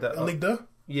or something like that. Ligue 2?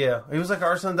 Yeah, he was like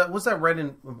Arsenal. What's that red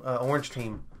and orange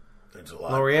team?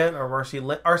 Lorient or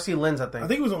RC Lens, I think. I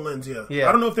think he was on Lens, yeah.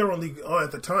 I don't know if they were on League 1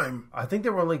 at the time. I think they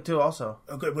were on League 2 also.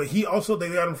 Okay, but they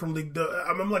got him from League 2.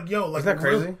 I'm like, yo, like, isn't that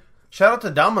crazy? Really? Shout out to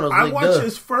Domino's. I watched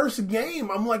his first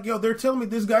game. I'm like, yo, they're telling me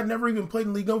this guy never even played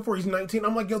in League 1 before he's 19.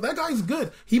 I'm like, yo, that guy's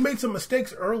good. He made some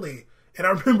mistakes early. And I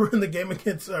remember in the game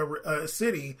against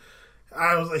City,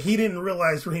 I was like, he didn't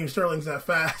realize Raheem Sterling's that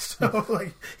fast. So,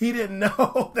 like, he didn't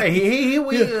know that. He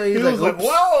was like,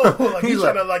 whoa! Like, he's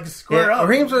trying to like square up.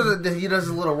 Raheem he does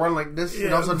a little run like this,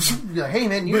 and also, like, hey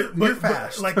man, you're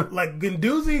fast. But, like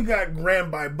Guendouzi got ran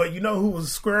by, but you know who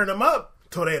was squaring him up?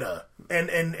 Torreira.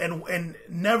 and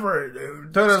never.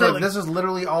 Sterling, this is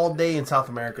literally all day in South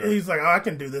America. He's like, I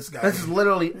can do this, guy. This is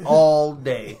literally all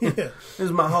day. Yeah. This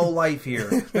is my whole life here.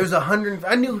 There's 100.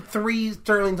 I knew 3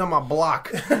 Sterlings on my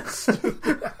block.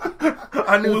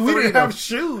 I knew we didn't have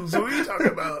shoes. What are you talking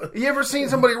about? You ever seen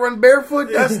somebody run barefoot?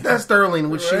 That's Sterling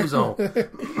with shoes on.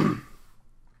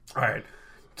 All right.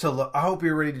 So look, I hope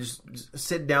you're ready to just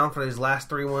sit down for these last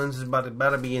 3 ones. It's about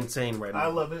to be insane right now. I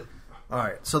love it. All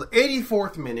right. So the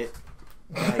 84th minute.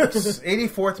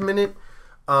 84th minute.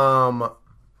 Rashford.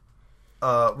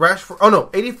 Oh no,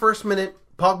 81st minute.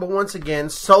 Pogba once again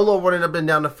solo running up and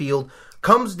down the field,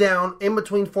 comes down in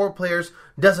between 4 players,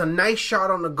 does a nice shot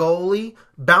on the goalie,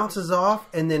 bounces off,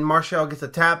 and then Martial gets a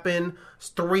tap in. It's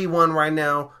 3-1 right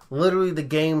now. Literally, the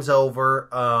game's over.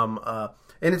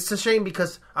 And it's a shame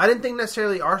because I didn't think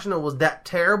necessarily Arsenal was that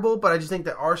terrible, but I just think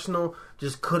that Arsenal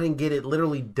just couldn't get it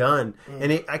literally done.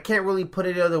 And I can't really put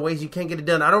it other ways. You can't get it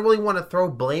done. I don't really want to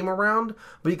throw blame around,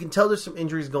 but you can tell there's some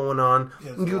injuries going on.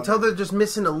 Yeah, you can tell they're just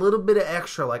missing a little bit of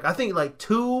extra. Like I think like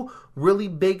 2 really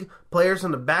big players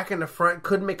on the back and the front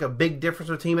could make a big difference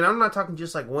for a team. And I'm not talking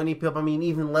just like winning people. I mean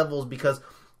even levels because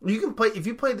you can play if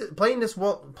you playing this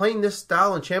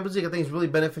style in Champions League. I think it's really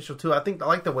beneficial too. I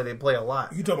like the way they play a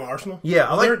lot. You talking about Arsenal?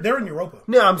 Yeah, they're in Europa.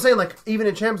 No, I'm saying like even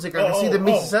in Champions League, I can see them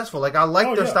be successful. Like I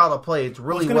like their style of play. It's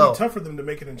really It's going to be tough for them to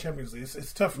make it in Champions League.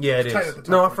 It's tough. Yeah, it is. Tight at the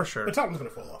top, no, for sure. But Tottenham's going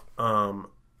to fall off.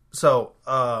 So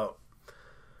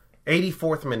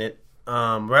 84th minute,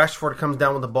 Rashford comes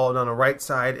down with the ball down the right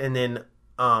side, and then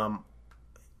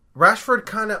Rashford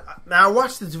kind of. Now I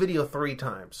watched this video 3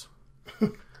 times.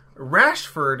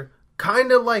 Rashford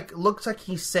kind of like looks like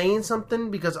he's saying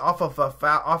something because off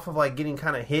of like getting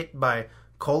kind of hit by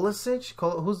Kolasinac.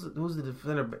 Who's the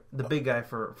defender, the big guy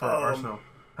for Arsenal?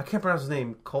 I can't pronounce his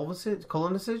name.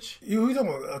 Kolasinac. You talking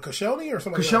about Koscielny or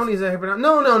something? Koscielny is that?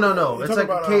 No. It's like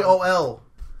Kol.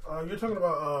 You're talking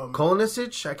about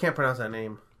Kolasinac. I can't pronounce that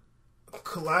name.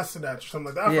 Kolasinac or something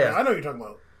like that. Yeah, I know what you're talking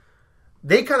about.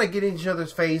 They kind of get in each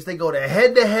other's face. They go to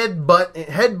head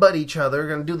butt each other.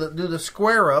 Going to do the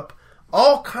square up.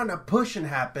 All kind of pushing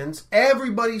happens.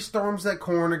 Everybody storms that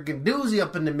corner. Guendouzi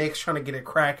up in the mix trying to get it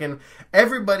cracking.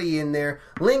 Everybody in there.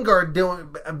 Lingard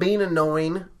being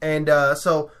annoying. And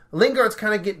so Lingard's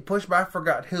kind of getting pushed by I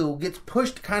forgot who. Gets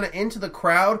pushed kind of into the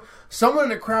crowd. Someone in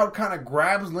the crowd kind of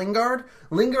grabs Lingard.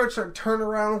 Lingard starts turning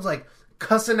around like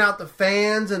cussing out the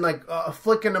fans and like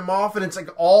flicking them off, and it's like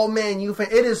all Man U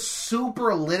fans. It is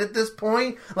super lit at this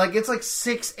point. Like it's like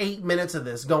 6-8 minutes of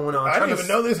this going on. I didn't even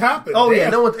know this happened. Oh yeah,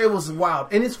 no, it was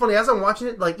wild, and it's funny as I'm watching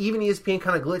it. Like even ESPN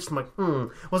kind of glitched. I'm like,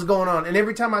 what's going on? And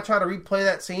every time I try to replay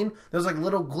that scene, there's like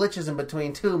little glitches in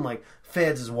between too. I'm like,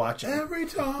 Feds is watching every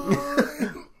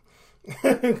time.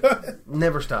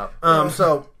 Never stop.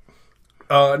 So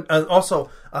also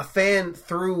a fan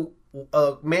threw.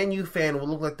 A Man U fan would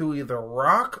look like threw either a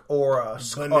rock or a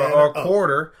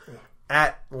quarter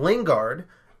at Lingard.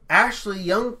 Ashley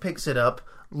Young picks it up,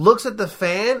 looks at the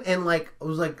fan, and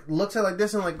looks at like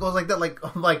this and like goes like that, like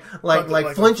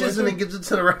flinches and then gives it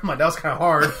to the ref. That was kind of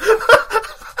hard.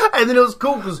 And then it was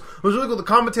cool because it was really cool. The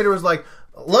commentator was like,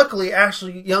 luckily,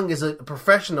 Ashley Young is a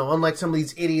professional, unlike some of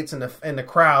these idiots in the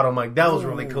crowd. I'm like, that was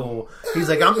really cool. He's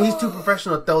like, he's too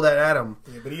professional to throw that at him.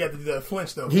 Yeah, but he had to do that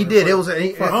flinch though. He did. It was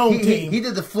for home team. He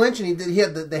did the flinch and he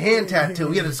had the hand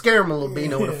tattoo. He had to scare him a little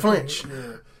bit, with a flinch.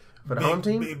 Yeah. For the home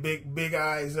team? Big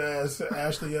eyes ass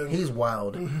Ashley Young. He's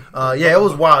wild. Yeah, it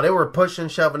was wild. They were pushing,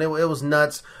 shoving. It was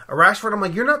nuts. Rashford, I'm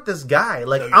like, you're not this guy.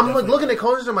 Like, no, I'm like looking at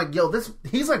coaches. I'm like, yo,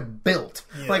 he's like built.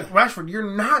 Yeah. Like, Rashford,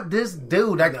 you're not this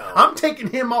dude. Like, no. I'm taking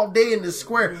him all day in this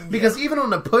square. Because even on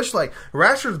the push, like,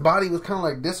 Rashford's body was kind of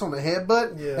like this on the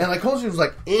headbutt. Yeah. And like, coaches was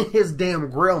like in his damn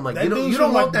grill. I'm like, you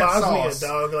don't want that Bosnia, sauce.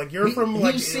 Dog. Like, you're from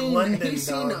like London,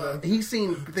 he's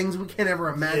seen things we can't ever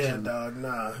imagine. Yeah, dog,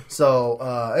 nah. So,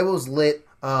 it was lit.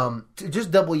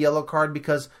 Just double yellow card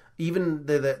because even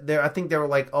I think they were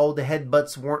like, oh, the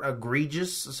headbutts weren't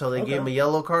egregious, so they gave him a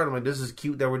yellow card. I'm like, this is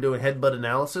cute that we're doing headbutt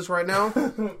analysis right now.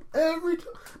 Every time.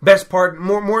 Best part,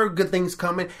 more good things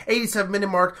coming. 87-minute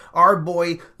mark, our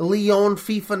boy Leon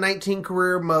FIFA 19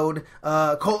 career mode.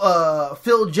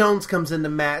 Phil Jones comes in the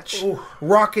match,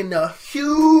 rocking a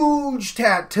huge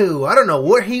tattoo. I don't know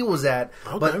where he was at,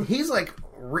 but he's like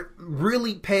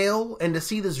really pale, and to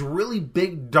see this really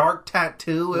big dark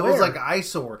tattoo, it was like an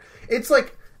eyesore. It's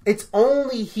like it's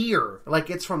only here, like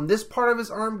it's from this part of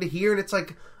his arm to here, and it's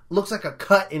like looks like a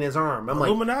cut in his arm. I'm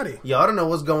Illuminati. Like, I don't know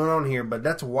what's going on here, but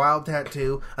that's a wild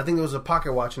tattoo. I think there was a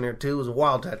pocket watch in there too. It was a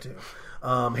wild tattoo.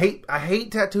 I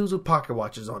hate tattoos with pocket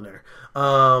watches on there.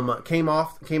 Came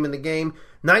in the game.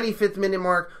 95th minute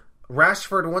mark.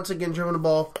 Rashford once again driven the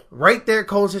ball right there.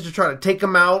 Kovacic to try to take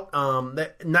him out.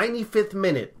 The 95th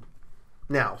minute.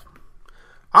 Now,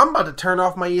 I'm about to turn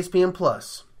off my ESPN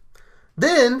Plus.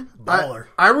 Then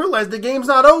I realized the game's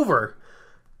not over.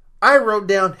 I wrote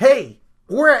down, hey,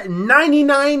 we're at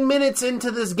 99 minutes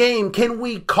into this game. Can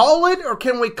we call it or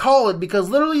can we call it? Because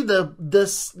literally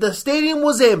the stadium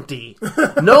was empty.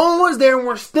 No one was there and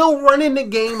we're still running the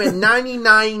game at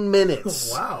 99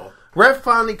 minutes. Wow. Ref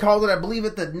finally called it, I believe,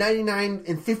 at the 99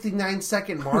 and 59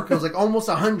 second mark. It was like almost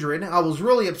 100. I was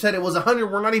really upset. It was 100.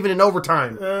 We're not even in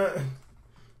overtime.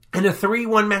 And a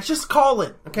 3-1 match. Just call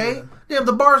it, okay? Yeah,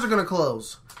 the bars are going to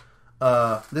close.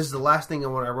 This is the last thing I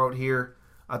wrote here.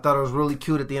 I thought it was really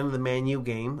cute at the end of the Man U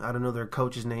game. I don't know their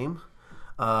coach's name.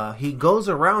 He goes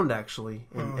around, actually,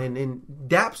 and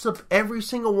daps up every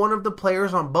single one of the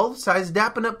players on both sides,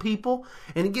 dapping up people,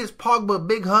 and he gives Pogba a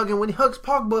big hug, and when he hugs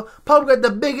Pogba had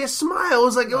the biggest smile. It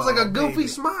was like a goofy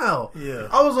smile. Yeah.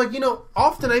 I was like,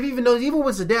 often I've even noticed, even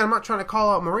with Zidane, I'm not trying to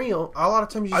call out Mourinho, a lot of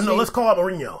times let's call out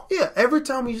Mourinho. Yeah, every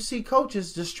time you see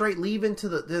coaches just straight leave into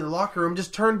the locker room,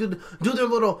 just turn to do their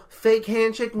little fake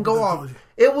handshake and go off.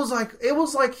 It was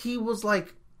like he was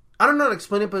like, I don't know how to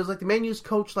explain it, but it was like the Man U's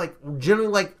coach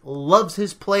generally loves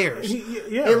his players.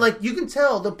 Yeah. And you can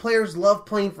tell the players love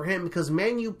playing for him because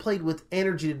Man U played with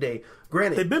energy today.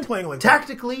 Granted, they've been playing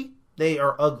tactically, they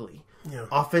are ugly. Yeah.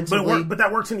 Offensively, but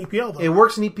that works in EPL though. It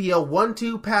works in EPL.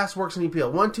 1-2 pass works in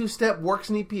EPL. 1-2 step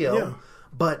works in EPL. Yeah.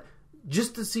 But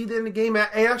just to see that in the game, it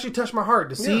actually touched my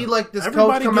heart to see this Everybody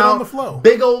coach come get out, on the flow.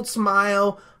 Big old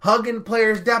smile, hugging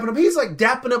players, dapping up. He's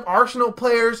dapping up Arsenal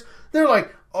players. They're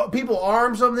people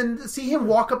arms them, then see him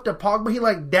walk up to Pogba. He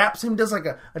daps him, does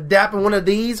a dap in one of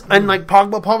these, and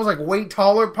Pogba's way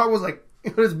taller. Pogba's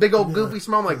with his big old goofy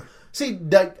smile. I'm like, see,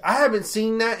 I haven't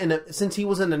seen that since he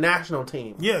was in the national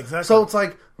team. Yeah, exactly. So it's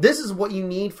this is what you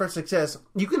need for success.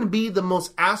 You can be the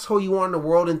most asshole you want in the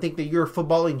world and think that you're a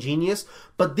footballing genius,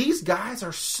 but these guys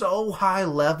are so high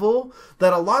level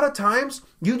that a lot of times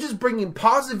you just bring in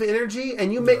positive energy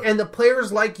and and the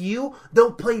players like you,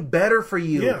 they'll play better for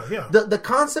you. Yeah. The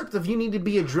concept of you need to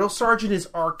be a drill sergeant is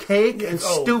archaic and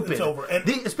stupid. It's over. And,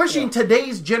 especially in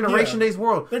today's generation, today's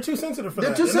world. They're too sensitive for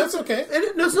that. Too sensitive. That's okay.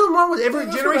 And there's nothing wrong with every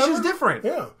generation is different.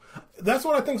 Yeah. That's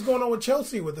what I think is going on with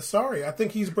Chelsea with the Sarri. I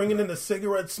think he's bringing in the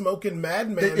cigarette-smoking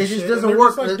madman. It just doesn't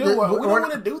work. We don't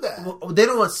want to do that. They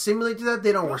don't assimilate to that.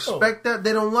 They don't respect that.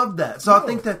 They don't love that. So I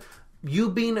think that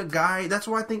you being a guy, that's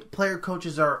why I think player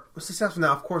coaches are successful.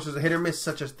 Now, of course, there's a hit or miss,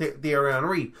 such as Thierry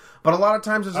Henry. But a lot of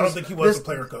times, I don't think he was a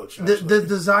player coach. The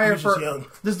desire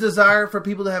for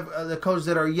people to have the coaches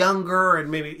that are younger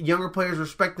and maybe younger players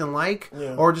respect and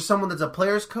or just someone that's a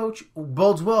players coach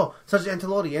bodes well. Such as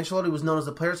Ancelotti. Ancelotti was known as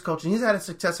the players coach, and he's had a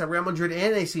success at Real Madrid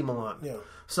and AC Milan. Yeah.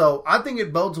 So I think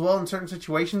it bodes well in certain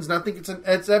situations, and I think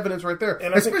it's evidence right there,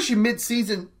 and especially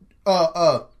mid-season.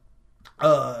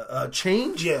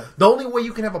 Change. Yeah. The only way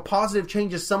you can have a positive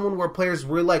change is someone where players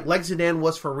really like Zidane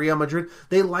was for Real Madrid.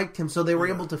 They liked him, so they were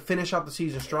able to finish out the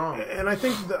season strong. And I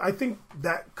think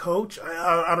that coach,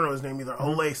 I don't know his name either,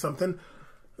 Ole something,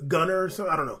 Gunner, so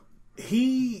I don't know.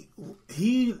 He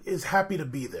is happy to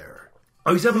be there.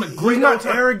 Oh, he's having a great He's not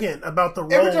arrogant about the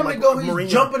role. Every time they go, he's Mourinho.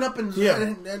 Jumping up and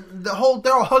the whole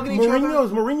they're all hugging each other.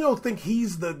 Mourinho think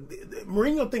he's the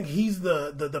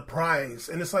prize,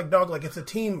 and it's dog, it's a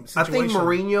team situation. I think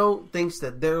Mourinho thinks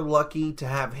that they're lucky to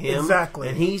have him, exactly,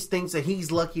 and he thinks that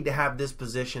he's lucky to have this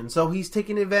position, so he's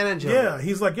taking advantage of it. Yeah,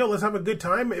 he's like, yo, let's have a good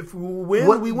time. If we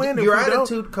win, we win. Your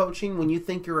attitude coaching when you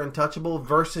think you're untouchable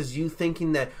versus you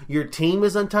thinking that your team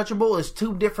is untouchable is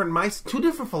two different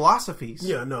philosophies.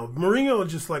 Yeah, no, Mourinho is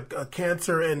just like a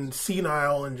cancer and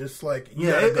senile and just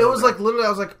it was literally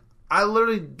I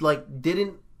literally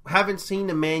haven't seen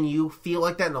the Man U feel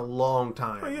like that in a long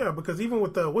time. Oh, yeah, because even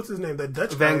with what's his name, that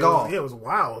Dutch Van guy, Gaal. It was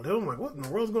wild. I'm like, what in the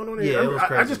world's going on here? Yeah, it was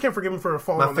crazy. I just can't forgive him for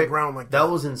falling on the ground like that. That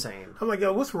was insane. I'm like,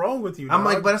 yo, what's wrong with you, dog? I'm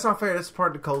like, but that's not fair. That's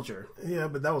part of the culture. Yeah,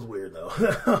 but that was weird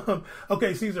though.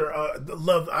 Okay, Caesar,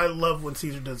 I love when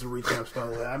Caesar does the recaps. By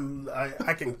the way,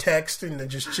 I can text and then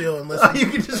just chill and listen. You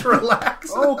can just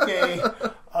relax. Okay.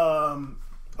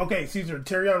 Okay, Caesar,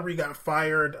 Thierry Henry got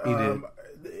fired. He did.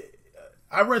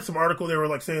 I read some article. They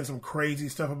were saying some crazy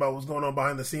stuff about what's going on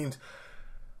behind the scenes.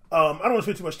 I don't want to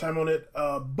spend too much time on it,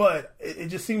 but it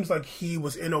just seems like he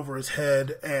was in over his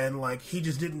head and he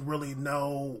just didn't really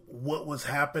know what was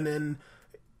happening.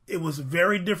 It was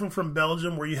very different from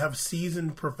Belgium, where you have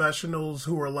seasoned professionals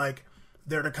who are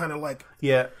there to kind of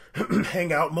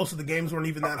hang out. Most of the games weren't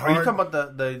even that hard. Are you talking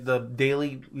about the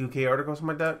Daily UK article or something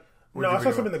like that? No, I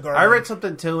saw something in the Guardian. I read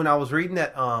something too, and I was reading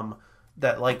that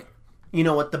you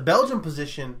know, at the Belgian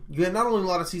position, you had not only a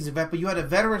lot of seasoned vet, but you had a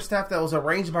veteran staff that was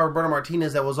arranged by Roberto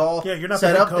Martinez that was all you're not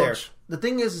set the up coach. there. The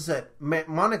thing is that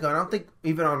Monaco, and I don't think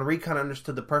even Henry kind of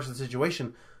understood the person's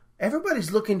situation.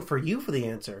 Everybody's looking for you for the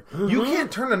answer. Mm-hmm. You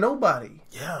can't turn to nobody.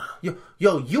 Yeah.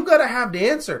 You got to have the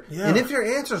answer. Yeah. And if your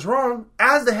answer's wrong,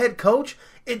 as the head coach,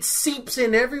 it seeps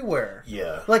in everywhere.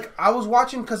 Yeah. Like, I was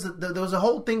watching because there was a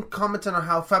whole thing commenting on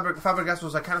how Fabregas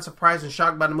was like kind of surprised and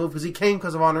shocked by the move because he came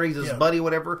because of Henry's his buddy,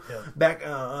 whatever. Yeah. Back,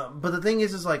 but the thing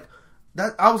is like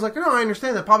that. I was like, no, I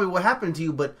understand that probably what happened to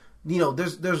you, but you know,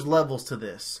 there's levels to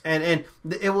this, and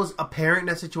it was apparent in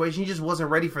that situation. He just wasn't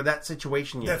ready for that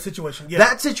situation yet.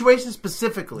 That situation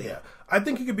specifically. Yeah, I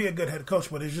think he could be a good head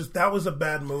coach, but it's just that was a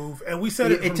bad move, and we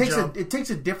said it takes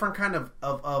a different kind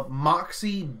of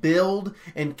moxie, build,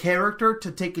 and character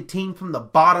to take a team from the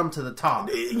bottom to the top.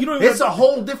 It's a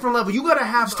whole different level. You got to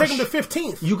have take them to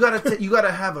 15th. You got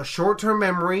to have a short term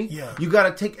memory. Yeah, you got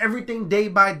to take everything day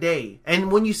by day,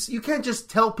 and when you can't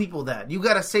just tell people that. You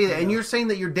got to say that, and you're saying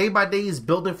that your day by day is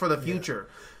building for the future.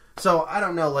 So I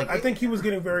don't know. Like I think he was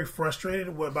getting very frustrated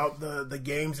about the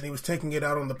games, and he was taking it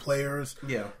out on the players.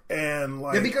 Yeah, and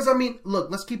because I mean,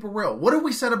 look, let's keep it real. What have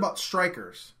we said about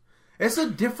strikers? It's a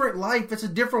different life. It's a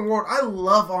different world. I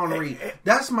love Henry.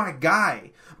 That's my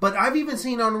guy. But I've even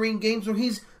seen Henry in games where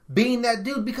he's being that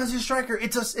dude because he's a striker.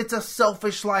 It's a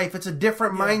selfish life. It's a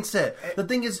different mindset. The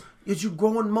thing is you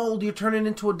grow and mold, you're turning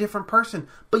into a different person,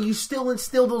 but you still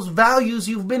instill those values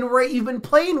you've been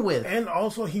playing with. And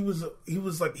also, he's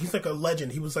like a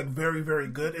legend. He was like very, very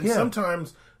good. And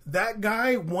sometimes that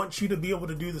guy wants you to be able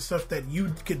to do the stuff that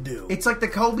you could do. It's like the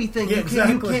Kobe thing.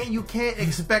 Yeah, you can't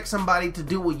expect somebody to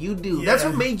do what you do. Yeah. That's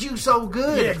what made you so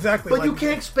good. Yeah, exactly. But you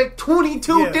can't expect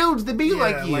 22 dudes to be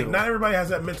like you. Like not everybody has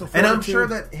that mental fortitude. And I'm sure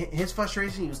that his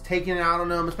frustration, he was taking it out on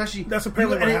them, especially. That's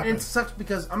apparently what happened. And it sucks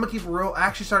because I'm gonna keep it real. I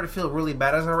actually started to feel really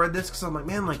bad as I read this because I'm like,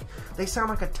 man, like they sound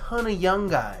like a ton of young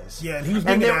guys. Yeah, and he was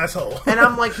being an asshole. And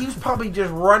I'm like, he was probably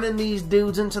just running these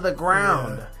dudes into the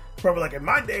ground. Yeah. Probably like in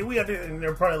my day we had to, and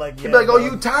they're probably like, he'd be like, "Oh,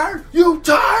 you tired? You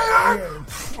tired?"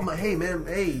 Yeah. I'm like, "Hey man,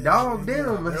 hey dog,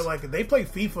 damn." They're like, they play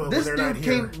FIFA. This when they're dude not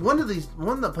came. Here. One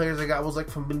of the players I got was like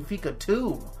from Benfica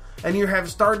too, and you have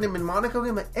starting him in Monaco.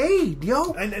 I'm like, "Hey,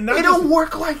 yo, and it don't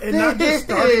work like this." And not just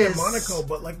starting in Monaco,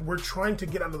 but like we're trying to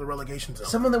get out of the relegation zone.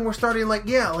 Some of them were starting like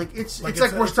it's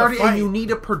like we're starting and you need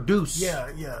to produce.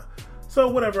 Yeah. So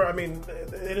whatever, I mean,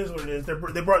 it is what it is. They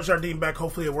brought Jardim back.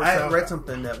 Hopefully it works out. I read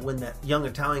something that when that young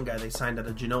Italian guy they signed out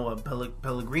of Genoa,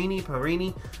 Pellegrini,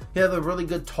 he had a really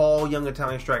good, tall, young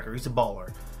Italian striker. He's a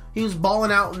baller. He was balling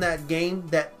out in that game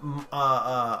that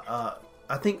I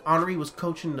think Henry was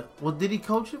coaching. Well, did he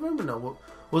coach him or no?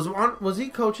 Was he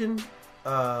coaching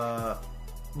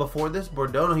before this?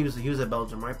 Bordeaux? No, he was at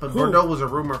Belgium, right? But Bordeaux was a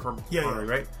rumor for Henry,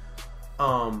 right?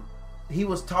 He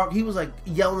was like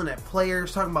yelling at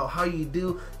players, talking about how you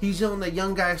do. He's yelling at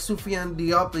young guy Soufiane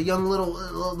Diop, the young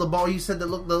the ball. You said the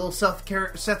little Seth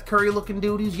Curry looking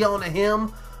dude. He's yelling at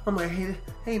him. I'm like,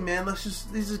 hey man,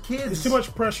 these are kids. It's too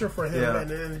much pressure for him, and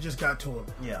it just got to him.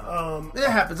 Yeah, it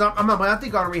happens. I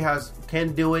think Henry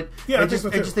can do it. Yeah, it just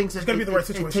thinks it's got to be the right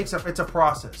situation. It's a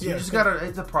process. Yeah,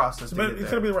 it's a process. But it's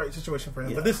got to be the right situation for him.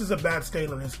 Yeah. But this is a bad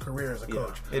stain on his career as a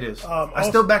coach. It is. I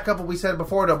still back up what we said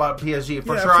before though, about PSG.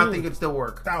 For sure, absolutely. I think it still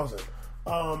work. 1,000.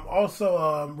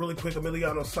 Also, really quick,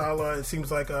 Emiliano Sala. It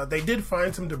seems like they did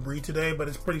find some debris today, but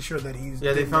it's pretty sure that he's.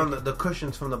 Yeah, they found the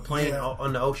cushions from the plane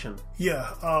on the ocean.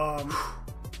 Yeah.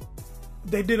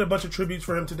 They did a bunch of tributes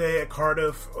for him today at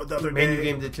Cardiff the other day. Man,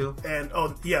 Game did too. And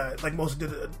like most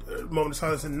did a moment of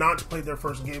silence, and Nantes played their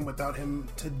first game without him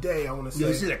today. I want to say.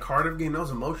 You see the Cardiff game? That was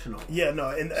emotional. Yeah, no,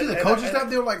 and the coaching staff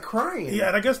they were like crying. Yeah,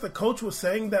 and I guess the coach was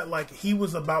saying that like he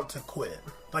was about to quit.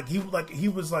 Like he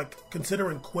was like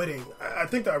considering quitting. I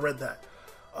think that I read that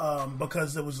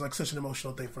because it was like such an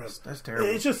emotional thing for him. That's terrible.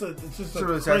 It's just a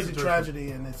really crazy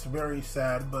tragedy, and it's very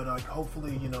sad. But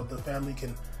hopefully, the family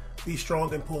can be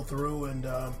strong and pull through. And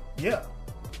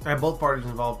and both parties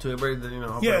involved too. Everybody,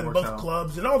 and both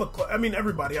clubs and all the. I mean,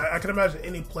 everybody. I can imagine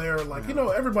any player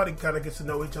everybody kind of gets to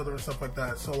know each other and stuff like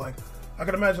that. So like, I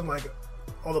can imagine like.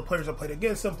 All the players that played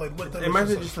against them, played with them.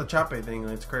 Imagine just the Chape thing.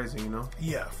 It's crazy,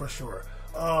 Yeah, for sure.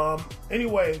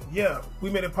 Anyway, We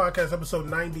Made It Podcast episode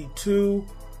 92.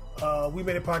 We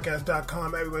Made It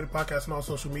Podcast.com. We Made It Podcast on all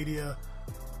social media.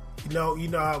 You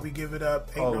know how we give it up.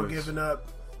 Ain't Always. No giving up.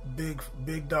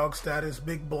 Big dog status.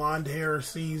 Big blonde hair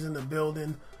sees in the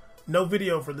building. No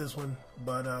video for this one,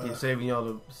 but saving y'all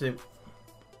the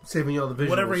visuals.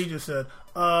 Whatever he just said.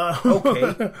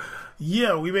 Okay.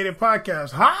 We Made It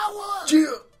Podcast. Howard! Yeah.